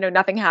 great.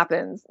 Nothing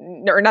happens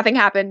or nothing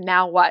happened.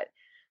 Now what?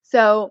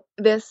 So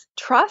this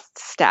trust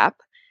step,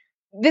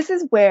 this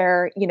is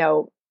where,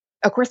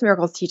 A Course in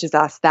Miracles teaches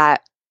us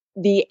that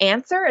the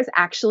answer is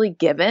actually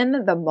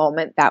given the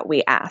moment that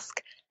we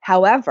ask.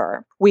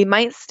 However, we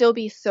might still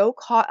be so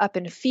caught up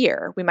in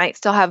fear. We might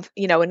still have,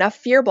 enough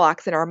fear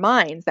blocks in our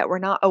minds that we're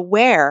not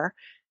aware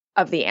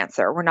of the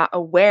answer. We're not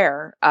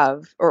aware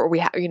of, or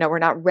we're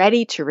not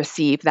ready to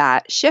receive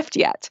that shift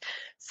yet.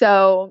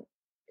 So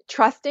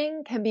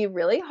trusting can be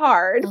really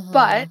hard,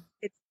 but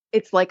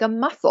it's like a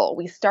muscle.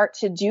 We start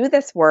to do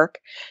this work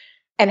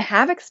and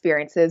have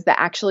experiences that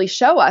actually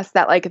show us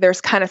that there's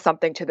kind of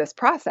something to this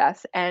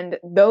process. And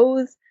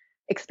those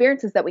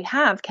experiences that we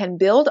have can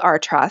build our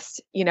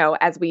trust,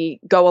 as we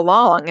go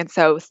along. And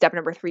so step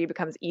number 3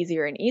 becomes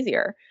easier and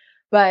easier.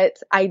 But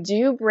I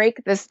do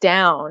break this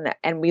down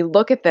and we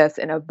look at this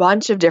in a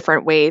bunch of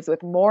different ways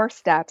with more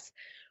steps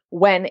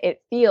when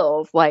it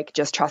feels like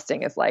just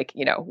trusting is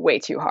way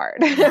too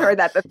hard. Or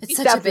that the it's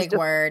such a big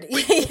word.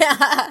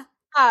 Yeah.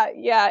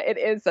 Yeah, it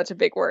is such a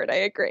big word. I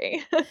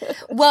agree.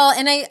 Well,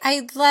 and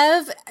I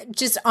love,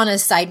 just on a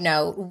side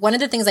note, one of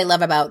the things I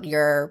love about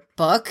your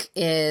book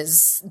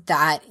is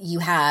that you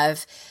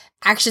have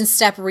action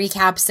step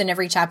recaps in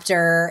every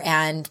chapter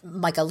and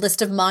a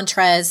list of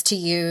mantras to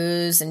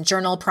use and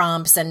journal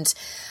prompts. And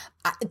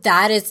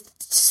that is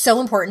so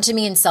important to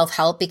me in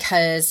self-help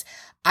because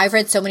I've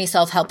read so many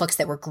self-help books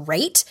that were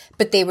great,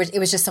 but it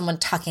was just someone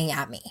talking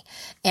at me.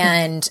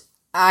 And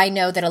I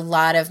know that a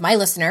lot of my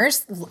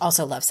listeners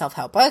also love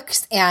self-help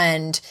books,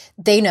 and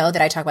they know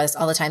that I talk about this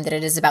all the time, that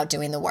it is about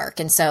doing the work.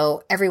 And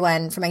so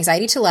everyone from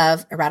Anxiety to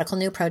Love, A Radical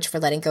New Approach for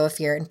Letting Go of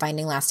Fear and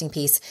Finding Lasting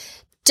Peace,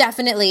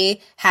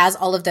 definitely has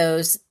all of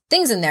those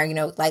things in there.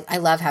 I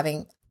love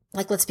having,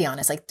 let's be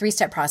honest,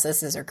 3-step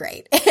processes are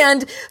great.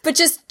 But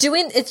just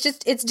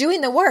it's doing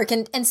the work.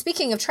 And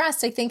speaking of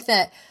trust, I think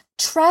that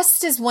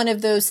trust is one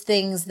of those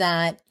things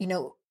that,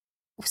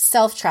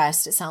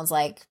 self-trust, it sounds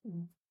like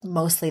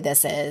mostly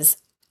this is,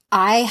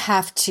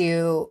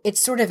 it's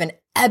sort of an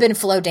ebb and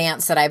flow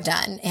dance that I've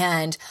done.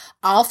 And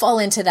I'll fall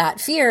into that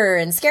fear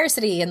and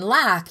scarcity and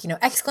lack,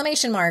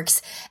 exclamation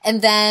marks.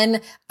 And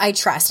then I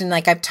trust. And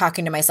like, I'm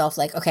talking to myself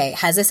like, okay,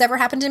 has this ever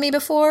happened to me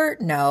before?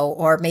 No.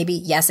 Or maybe,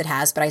 yes, it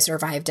has, but I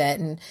survived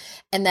it.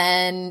 And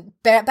then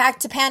back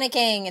to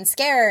panicking and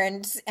scare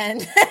and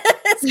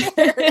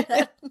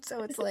scared.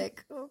 So it's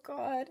like, oh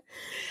God.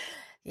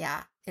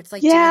 Yeah. It's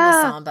like doing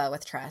the samba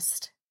with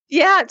trust.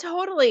 Yeah,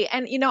 totally.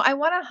 And, I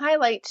want to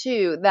highlight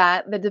too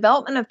that the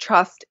development of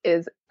trust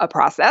is a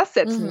process.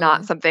 It's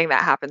not something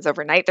that happens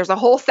overnight. There's a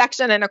whole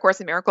section in A Course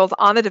in Miracles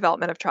on the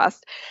development of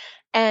trust.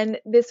 And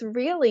this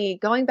really,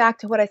 going back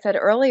to what I said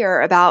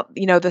earlier about,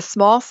 the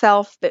small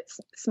self, that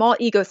small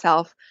ego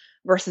self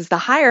versus the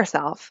higher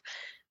self,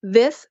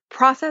 this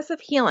process of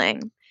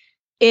healing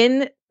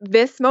in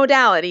this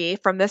modality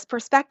from this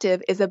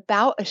perspective is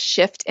about a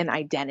shift in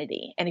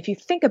identity. And if you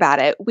think about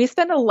it, we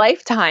spend a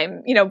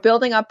lifetime,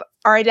 building up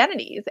our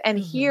identities. And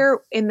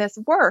here in this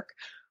work,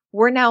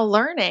 we're now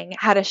learning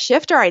how to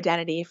shift our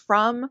identity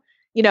from,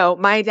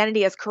 my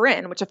identity as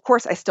Corinne, which of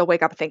course I still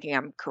wake up thinking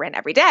I'm Corinne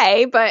every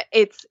day, but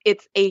it's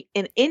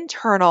an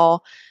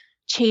internal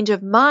change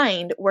of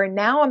mind where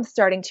now I'm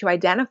starting to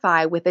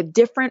identify with a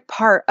different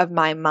part of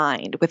my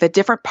mind, with a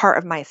different part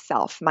of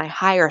myself, my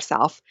higher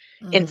self,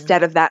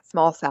 instead of that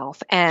small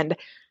self. And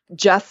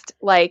just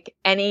like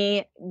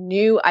any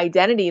new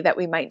identity that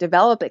we might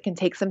develop, it can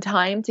take some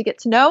time to get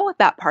to know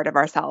that part of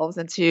ourselves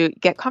and to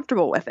get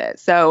comfortable with it.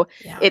 So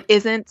it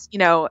isn't,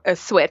 a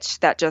switch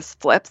that just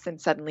flips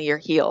and suddenly you're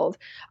healed.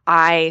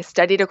 I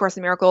studied A Course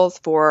in Miracles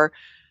for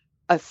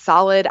a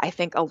solid, I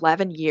think,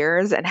 11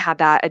 years and had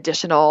that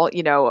additional,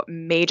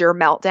 major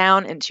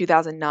meltdown in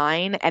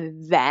 2009,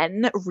 and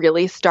then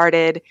really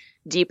started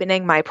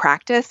deepening my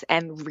practice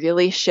and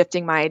really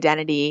shifting my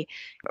identity.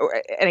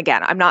 And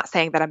again, I'm not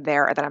saying that I'm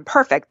there or that I'm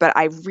perfect, but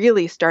I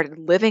really started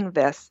living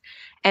this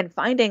and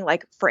finding,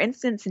 like, for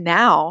instance,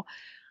 now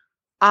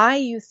I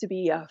used to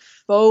be a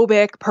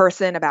phobic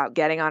person about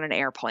getting on an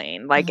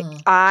airplane. Like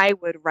I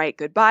would write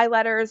goodbye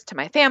letters to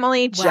my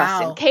family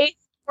just in case.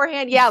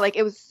 Beforehand. Yeah, like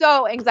it was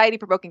so anxiety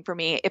provoking for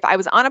me. If I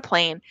was on a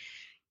plane,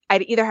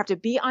 I'd either have to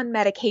be on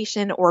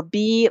medication or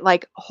be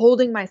like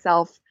holding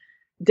myself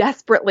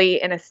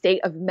desperately in a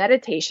state of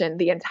meditation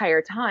the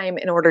entire time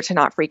in order to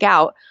not freak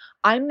out.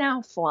 I'm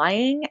now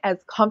flying as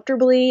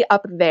comfortably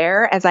up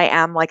there as I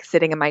am like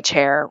sitting in my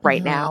chair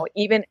right now,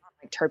 even on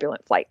like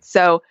turbulent flights.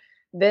 So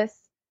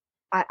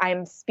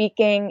I'm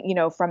speaking,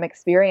 from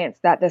experience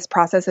that this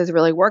process has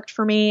really worked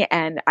for me.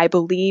 And I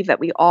believe that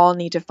we all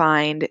need to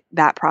find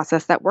that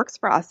process that works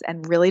for us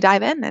and really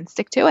dive in and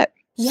stick to it.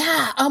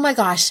 Yeah. Oh my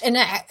gosh. And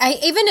I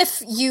even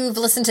if you've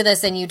listened to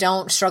this and you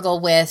don't struggle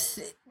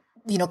with,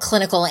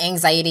 clinical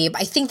anxiety,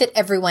 I think that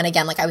everyone,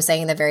 again, like I was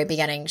saying in the very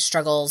beginning,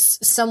 struggles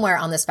somewhere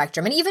on the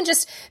spectrum. And even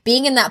just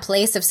being in that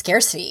place of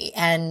scarcity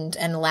and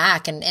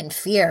lack and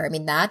fear. I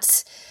mean,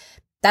 that's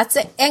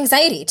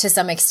anxiety to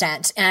some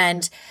extent.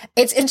 And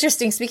it's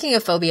interesting. Speaking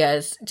of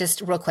phobias,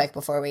 just real quick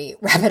before we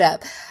wrap it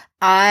up,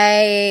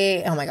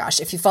 oh my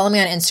gosh, if you follow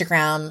me on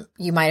Instagram,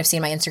 you might have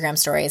seen my Instagram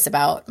stories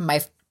about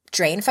my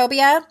drain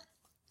phobia.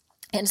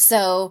 And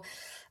so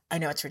I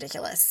know it's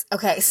ridiculous.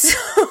 Okay. So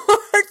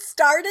it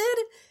started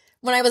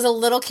when I was a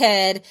little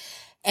kid.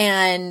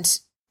 And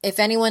if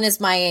anyone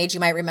is my age, you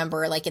might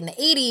remember like in the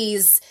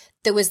 80s,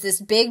 there was this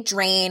big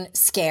drain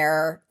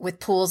scare with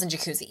pools and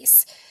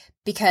jacuzzis.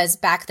 Because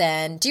back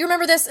then, do you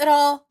remember this at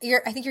all?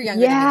 I think you're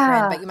younger than me,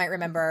 Corinne, but you might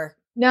remember.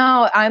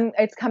 No,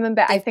 it's coming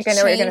back. I think I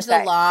know what you're going to say.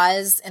 Changed the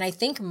laws, and I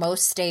think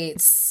most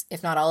states,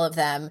 if not all of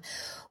them,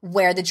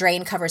 where the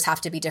drain covers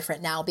have to be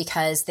different now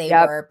because they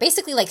were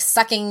basically like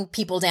sucking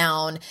people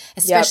down,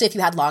 especially if you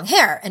had long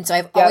hair. And so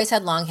I've always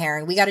had long hair,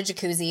 and we got a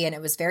jacuzzi, and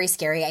it was very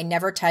scary. I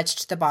never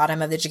touched the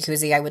bottom of the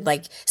jacuzzi. I would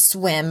like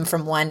swim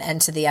from one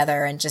end to the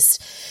other, and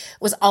just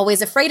was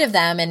always afraid of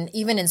them. And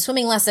even in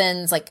swimming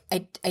lessons, like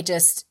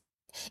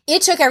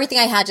it took everything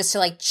I had just to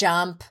like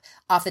jump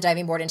off the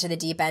diving board into the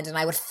deep end, and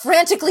I would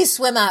frantically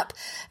swim up.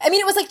 I mean,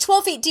 it was like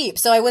 12 feet deep,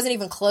 so I wasn't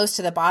even close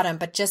to the bottom,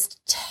 but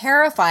just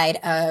terrified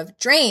of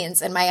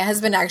drains. And my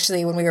husband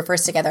actually, when we were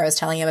first together, I was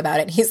telling him about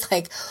it. And he's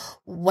like,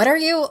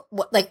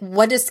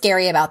 what is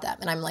scary about them?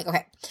 And I'm like,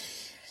 okay,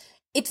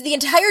 it's the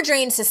entire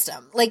drain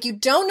system. Like, you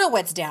don't know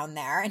what's down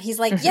there. And he's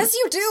like, yes,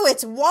 you do.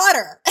 It's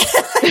water.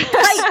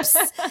 Pipes.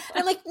 And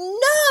I'm like,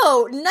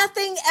 no,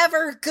 nothing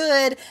ever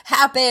good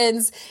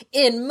happens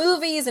in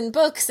movies and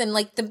books. And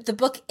like the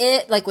book,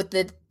 like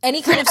with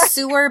any kind of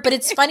sewer. But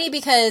it's funny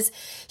because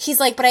he's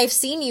like, but I've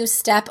seen you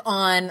step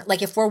on,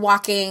 like if we're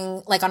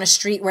walking like on a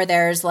street where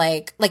there's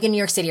like in New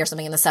York City or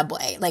something in the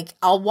subway, like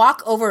I'll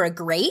walk over a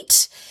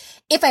grate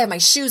if I have my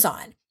shoes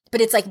on. But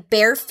it's like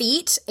bare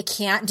feet. I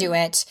can't do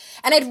it.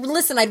 And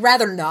I'd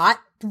rather not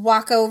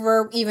walk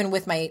over even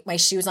with my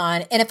shoes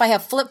on. And if I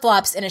have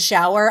flip-flops in a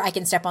shower, I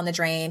can step on the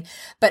drain.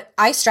 But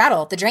I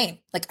straddle the drain.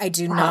 Like I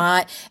do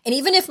not. And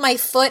even if I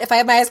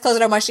have my eyes closed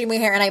and I'm washing my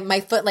hair and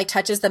my foot like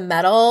touches the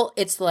metal,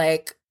 it's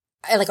like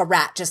like a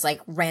rat just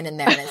like ran in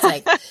there. And it's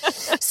like,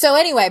 so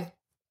anyway,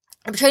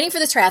 I'm training for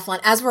this triathlon.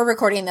 As we're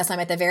recording this, I'm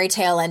at the very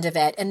tail end of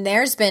it. And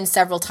there's been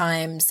several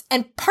times,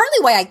 and partly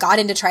why I got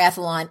into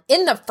triathlon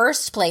in the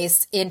first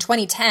place in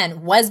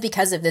 2010 was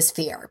because of this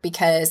fear.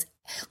 Because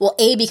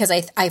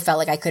I felt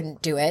like I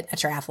couldn't do it, a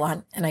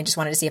triathlon, and I just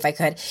wanted to see if I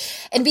could.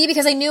 And B,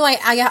 because I knew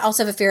I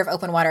also have a fear of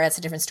open water. That's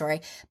a different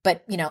story.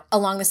 But,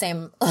 along the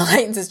same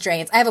lines as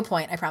drains. I have a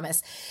point, I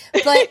promise.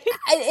 But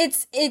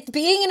it's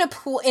being in a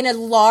pool, in a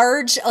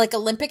large, like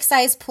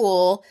Olympic-sized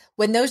pool,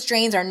 when those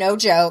drains are no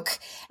joke.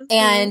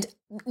 And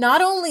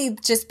not only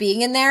just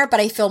being in there, but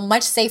I feel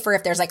much safer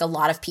if there's like a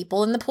lot of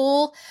people in the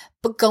pool.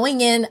 But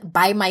going in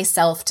by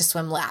myself to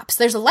swim laps.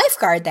 There's a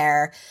lifeguard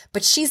there,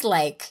 but she's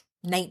like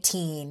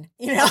 19,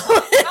 and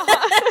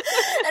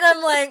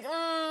I'm like,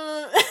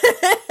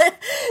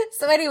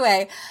 So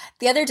anyway,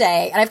 the other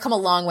day, and I've come a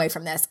long way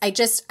from this.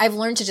 I've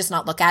learned to just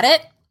not look at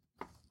it.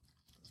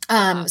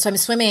 So I'm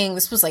swimming.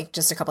 This was like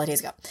just a couple of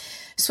days ago,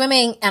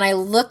 swimming, and I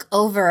look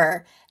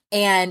over,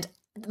 and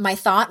my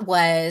thought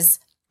was,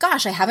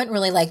 gosh, I haven't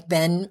really like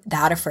been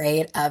that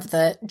afraid of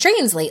the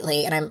drains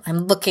lately. And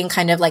I'm looking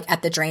kind of like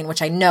at the drain,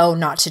 which I know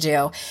not to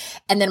do.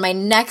 And then my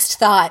next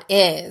thought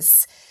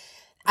is,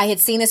 I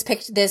had seen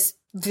this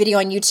video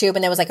on YouTube,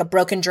 and there was like a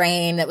broken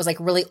drain that was like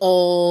really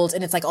old,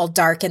 and it's like all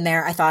dark in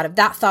there. I thought of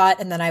that thought.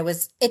 And then my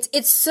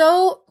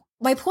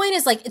point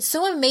is like, it's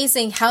so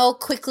amazing how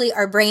quickly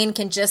our brain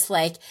can just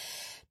like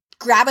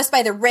grab us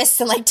by the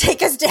wrists and like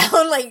take us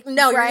down. Like,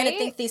 no, you're going to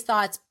think these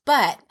thoughts.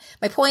 But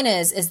my point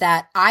is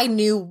that I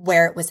knew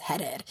where it was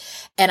headed,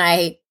 and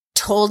I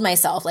told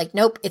myself like,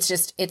 nope,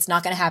 it's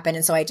not going to happen.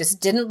 And so I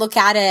just didn't look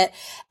at it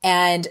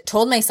and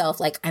told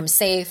myself like, I'm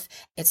safe.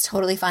 It's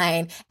totally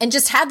fine. And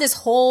just had this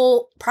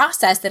whole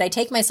process that I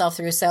take myself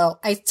through. So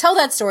I tell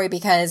that story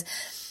because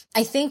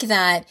I think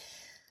that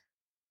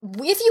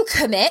if you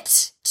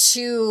commit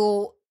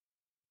to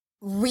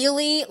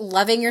really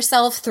loving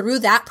yourself through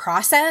that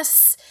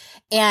process,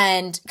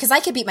 and because I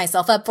could beat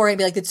myself up for it and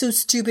be like, it's so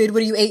stupid.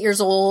 What are you, 8 years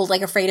old,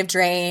 like afraid of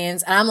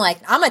drains? And I'm like,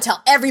 I'm going to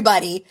tell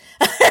everybody,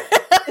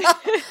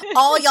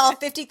 all y'all,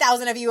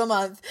 50,000 of you a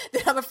month,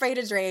 that I'm afraid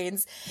of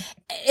drains.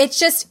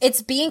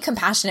 It's being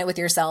compassionate with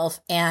yourself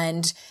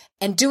and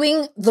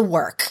doing the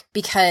work,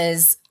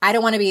 because I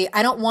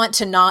don't want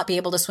to not be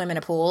able to swim in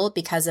a pool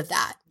because of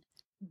that.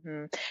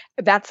 Mm-hmm.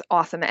 That's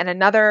awesome. And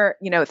another,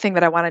 thing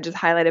that I want to just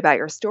highlight about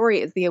your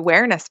story is the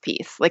awareness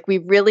piece. Like, we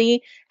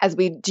really, as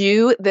we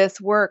do this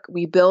work,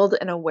 we build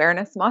an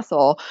awareness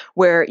muscle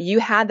where you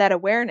had that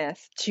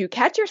awareness to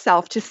catch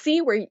yourself, to see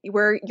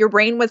where your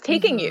brain was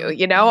taking you,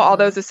 all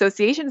those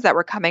associations that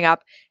were coming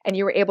up, and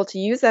you were able to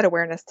use that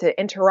awareness to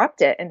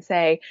interrupt it and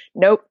say,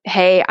 nope,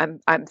 hey,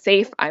 I'm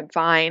safe, I'm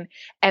fine.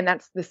 And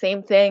that's the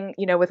same thing,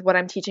 with what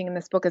I'm teaching in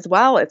this book as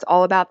well. It's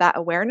all about that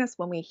awareness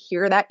when we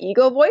hear that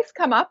ego voice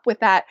come up with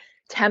that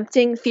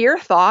tempting fear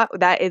thought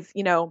that is,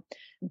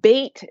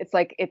 bait. It's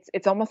like,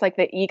 it's almost like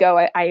the ego.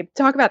 I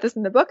talk about this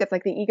in the book. It's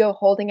like the ego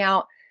holding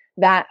out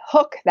that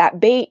hook, that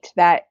bait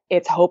that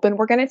it's hoping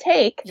we're going to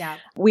take. Yeah.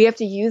 We have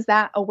to use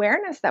that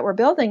awareness that we're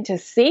building to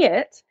see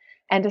it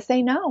and to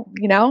say, no,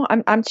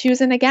 I'm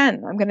choosing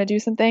again. I'm going to do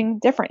something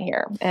different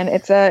here. And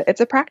it's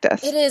a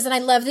practice. It is. And I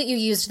love that you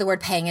used the word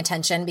paying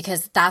attention,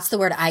 because that's the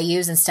word I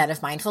use instead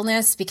of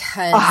mindfulness,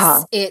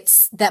 because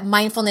it's that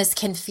mindfulness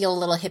can feel a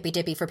little hippy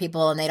dippy for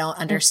people and they don't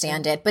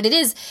understand it, but it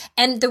is.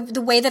 And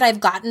the way that I've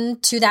gotten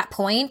to that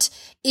point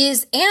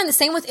is, and the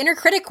same with inner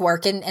critic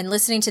work and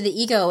listening to the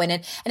ego.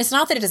 And it's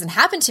not that it doesn't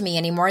happen to me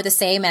anymore, the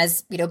same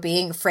as,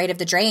 being afraid of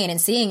the drain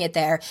and seeing it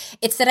there.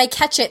 It's that I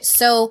catch it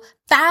so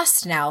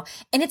fast now.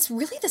 And it's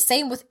really the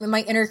same with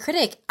my inner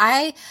critic.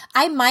 I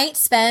might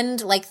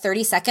spend like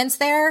 30 seconds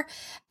there,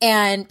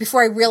 and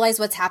before I realize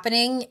what's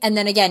happening, and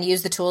then again,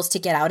 use the tools to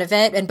get out of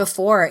it. And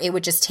before, it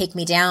would just take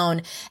me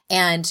down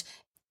and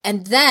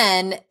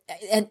then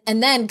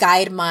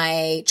guide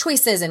my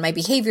choices and my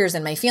behaviors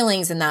and my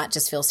feelings. And that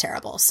just feels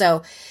terrible.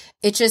 So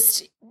it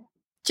just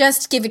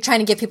trying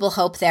to give people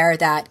hope there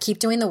that keep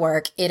doing the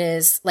work. It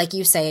is, like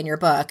you say in your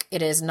book,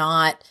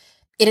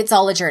 it's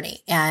all a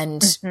journey,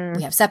 and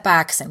we have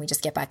setbacks, and we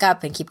just get back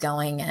up and keep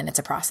going, and it's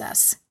a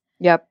process.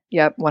 Yep.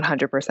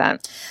 100%. I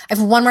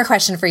have one more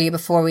question for you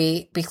before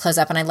we close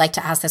up. And I'd like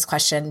to ask this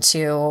question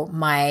to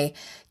my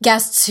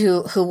guests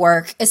who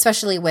work,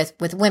 especially with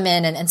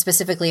women and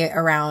specifically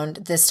around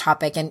this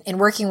topic and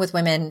working with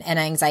women and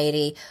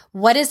anxiety.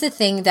 What is the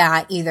thing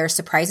that either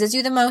surprises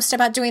you the most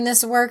about doing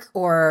this work,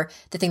 or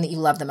the thing that you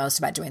love the most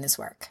about doing this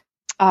work?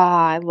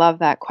 I love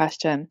that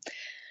question.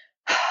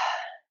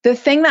 The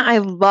thing that I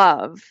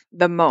love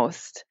the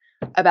most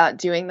about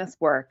doing this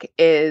work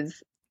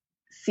is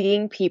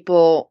seeing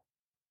people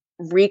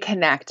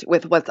reconnect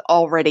with what's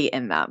already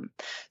in them.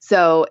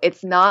 So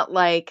it's not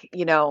like,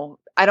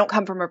 I don't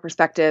come from a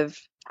perspective,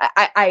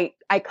 I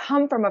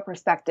come from a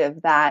perspective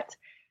that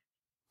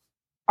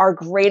our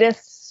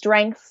greatest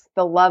strengths,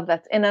 the love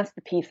that's in us,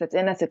 the peace that's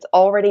in us, it's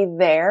already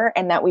there,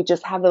 and that we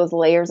just have those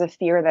layers of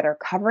fear that are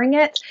covering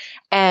it.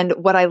 And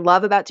what I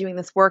love about doing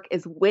this work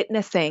is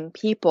witnessing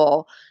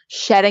people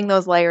shedding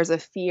those layers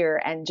of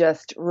fear and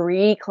just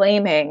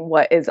reclaiming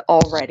what is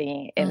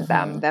already in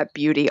them, that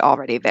beauty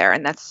already there.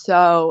 And that's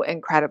so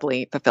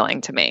incredibly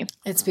fulfilling to me.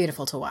 It's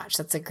beautiful to watch.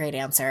 That's a great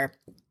answer.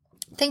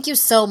 Thank you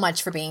so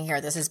much for being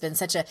here. This has been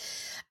such a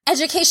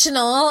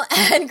educational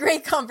and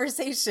great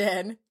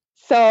conversation.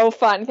 So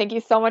fun. Thank you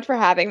so much for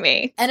having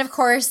me. And of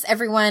course,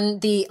 everyone,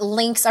 the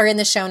links are in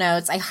the show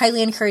notes. I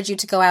highly encourage you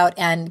to go out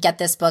and get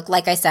this book.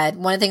 Like I said,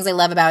 one of the things I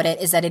love about it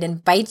is that it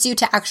invites you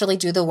to actually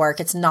do the work.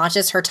 It's not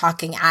just her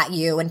talking at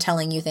you and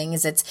telling you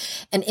things. It's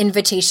an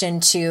invitation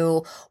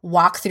to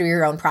walk through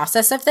your own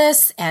process of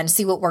this and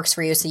see what works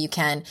for you so you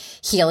can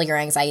heal your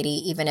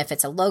anxiety, even if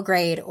it's a low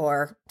grade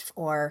or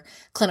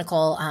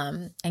clinical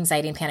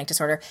anxiety and panic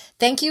disorder.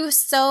 Thank you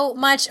so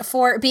much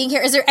for being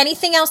here. Is there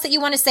anything else that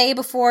you want to say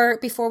before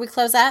we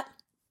close up?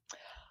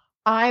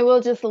 I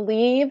will just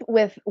leave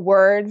with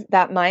words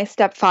that my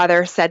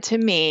stepfather said to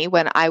me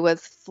when I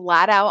was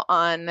flat out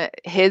on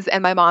his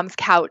and my mom's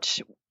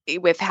couch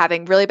with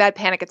having really bad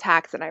panic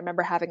attacks. And I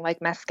remember having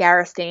like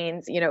mascara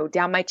stains,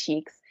 down my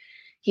cheeks.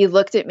 He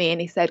looked at me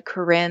and he said,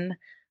 "Corinne,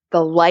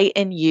 the light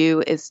in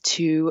you is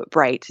too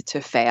bright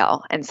to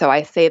fail." And so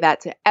I say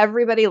that to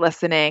everybody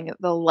listening.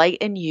 The light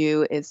in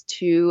you is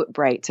too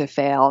bright to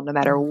fail. No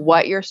matter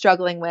what you're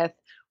struggling with,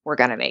 we're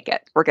going to make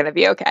it. We're going to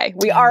be okay.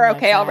 We are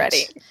okay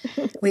already.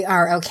 We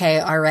are okay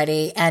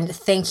already. And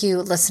thank you,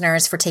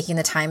 listeners, for taking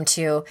the time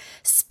to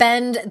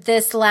spend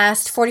this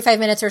last 45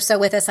 minutes or so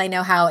with us. I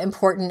know how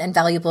important and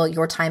valuable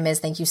your time is.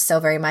 Thank you so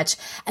very much.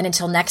 And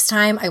until next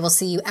time, I will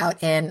see you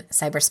out in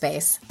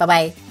cyberspace.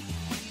 Bye-bye.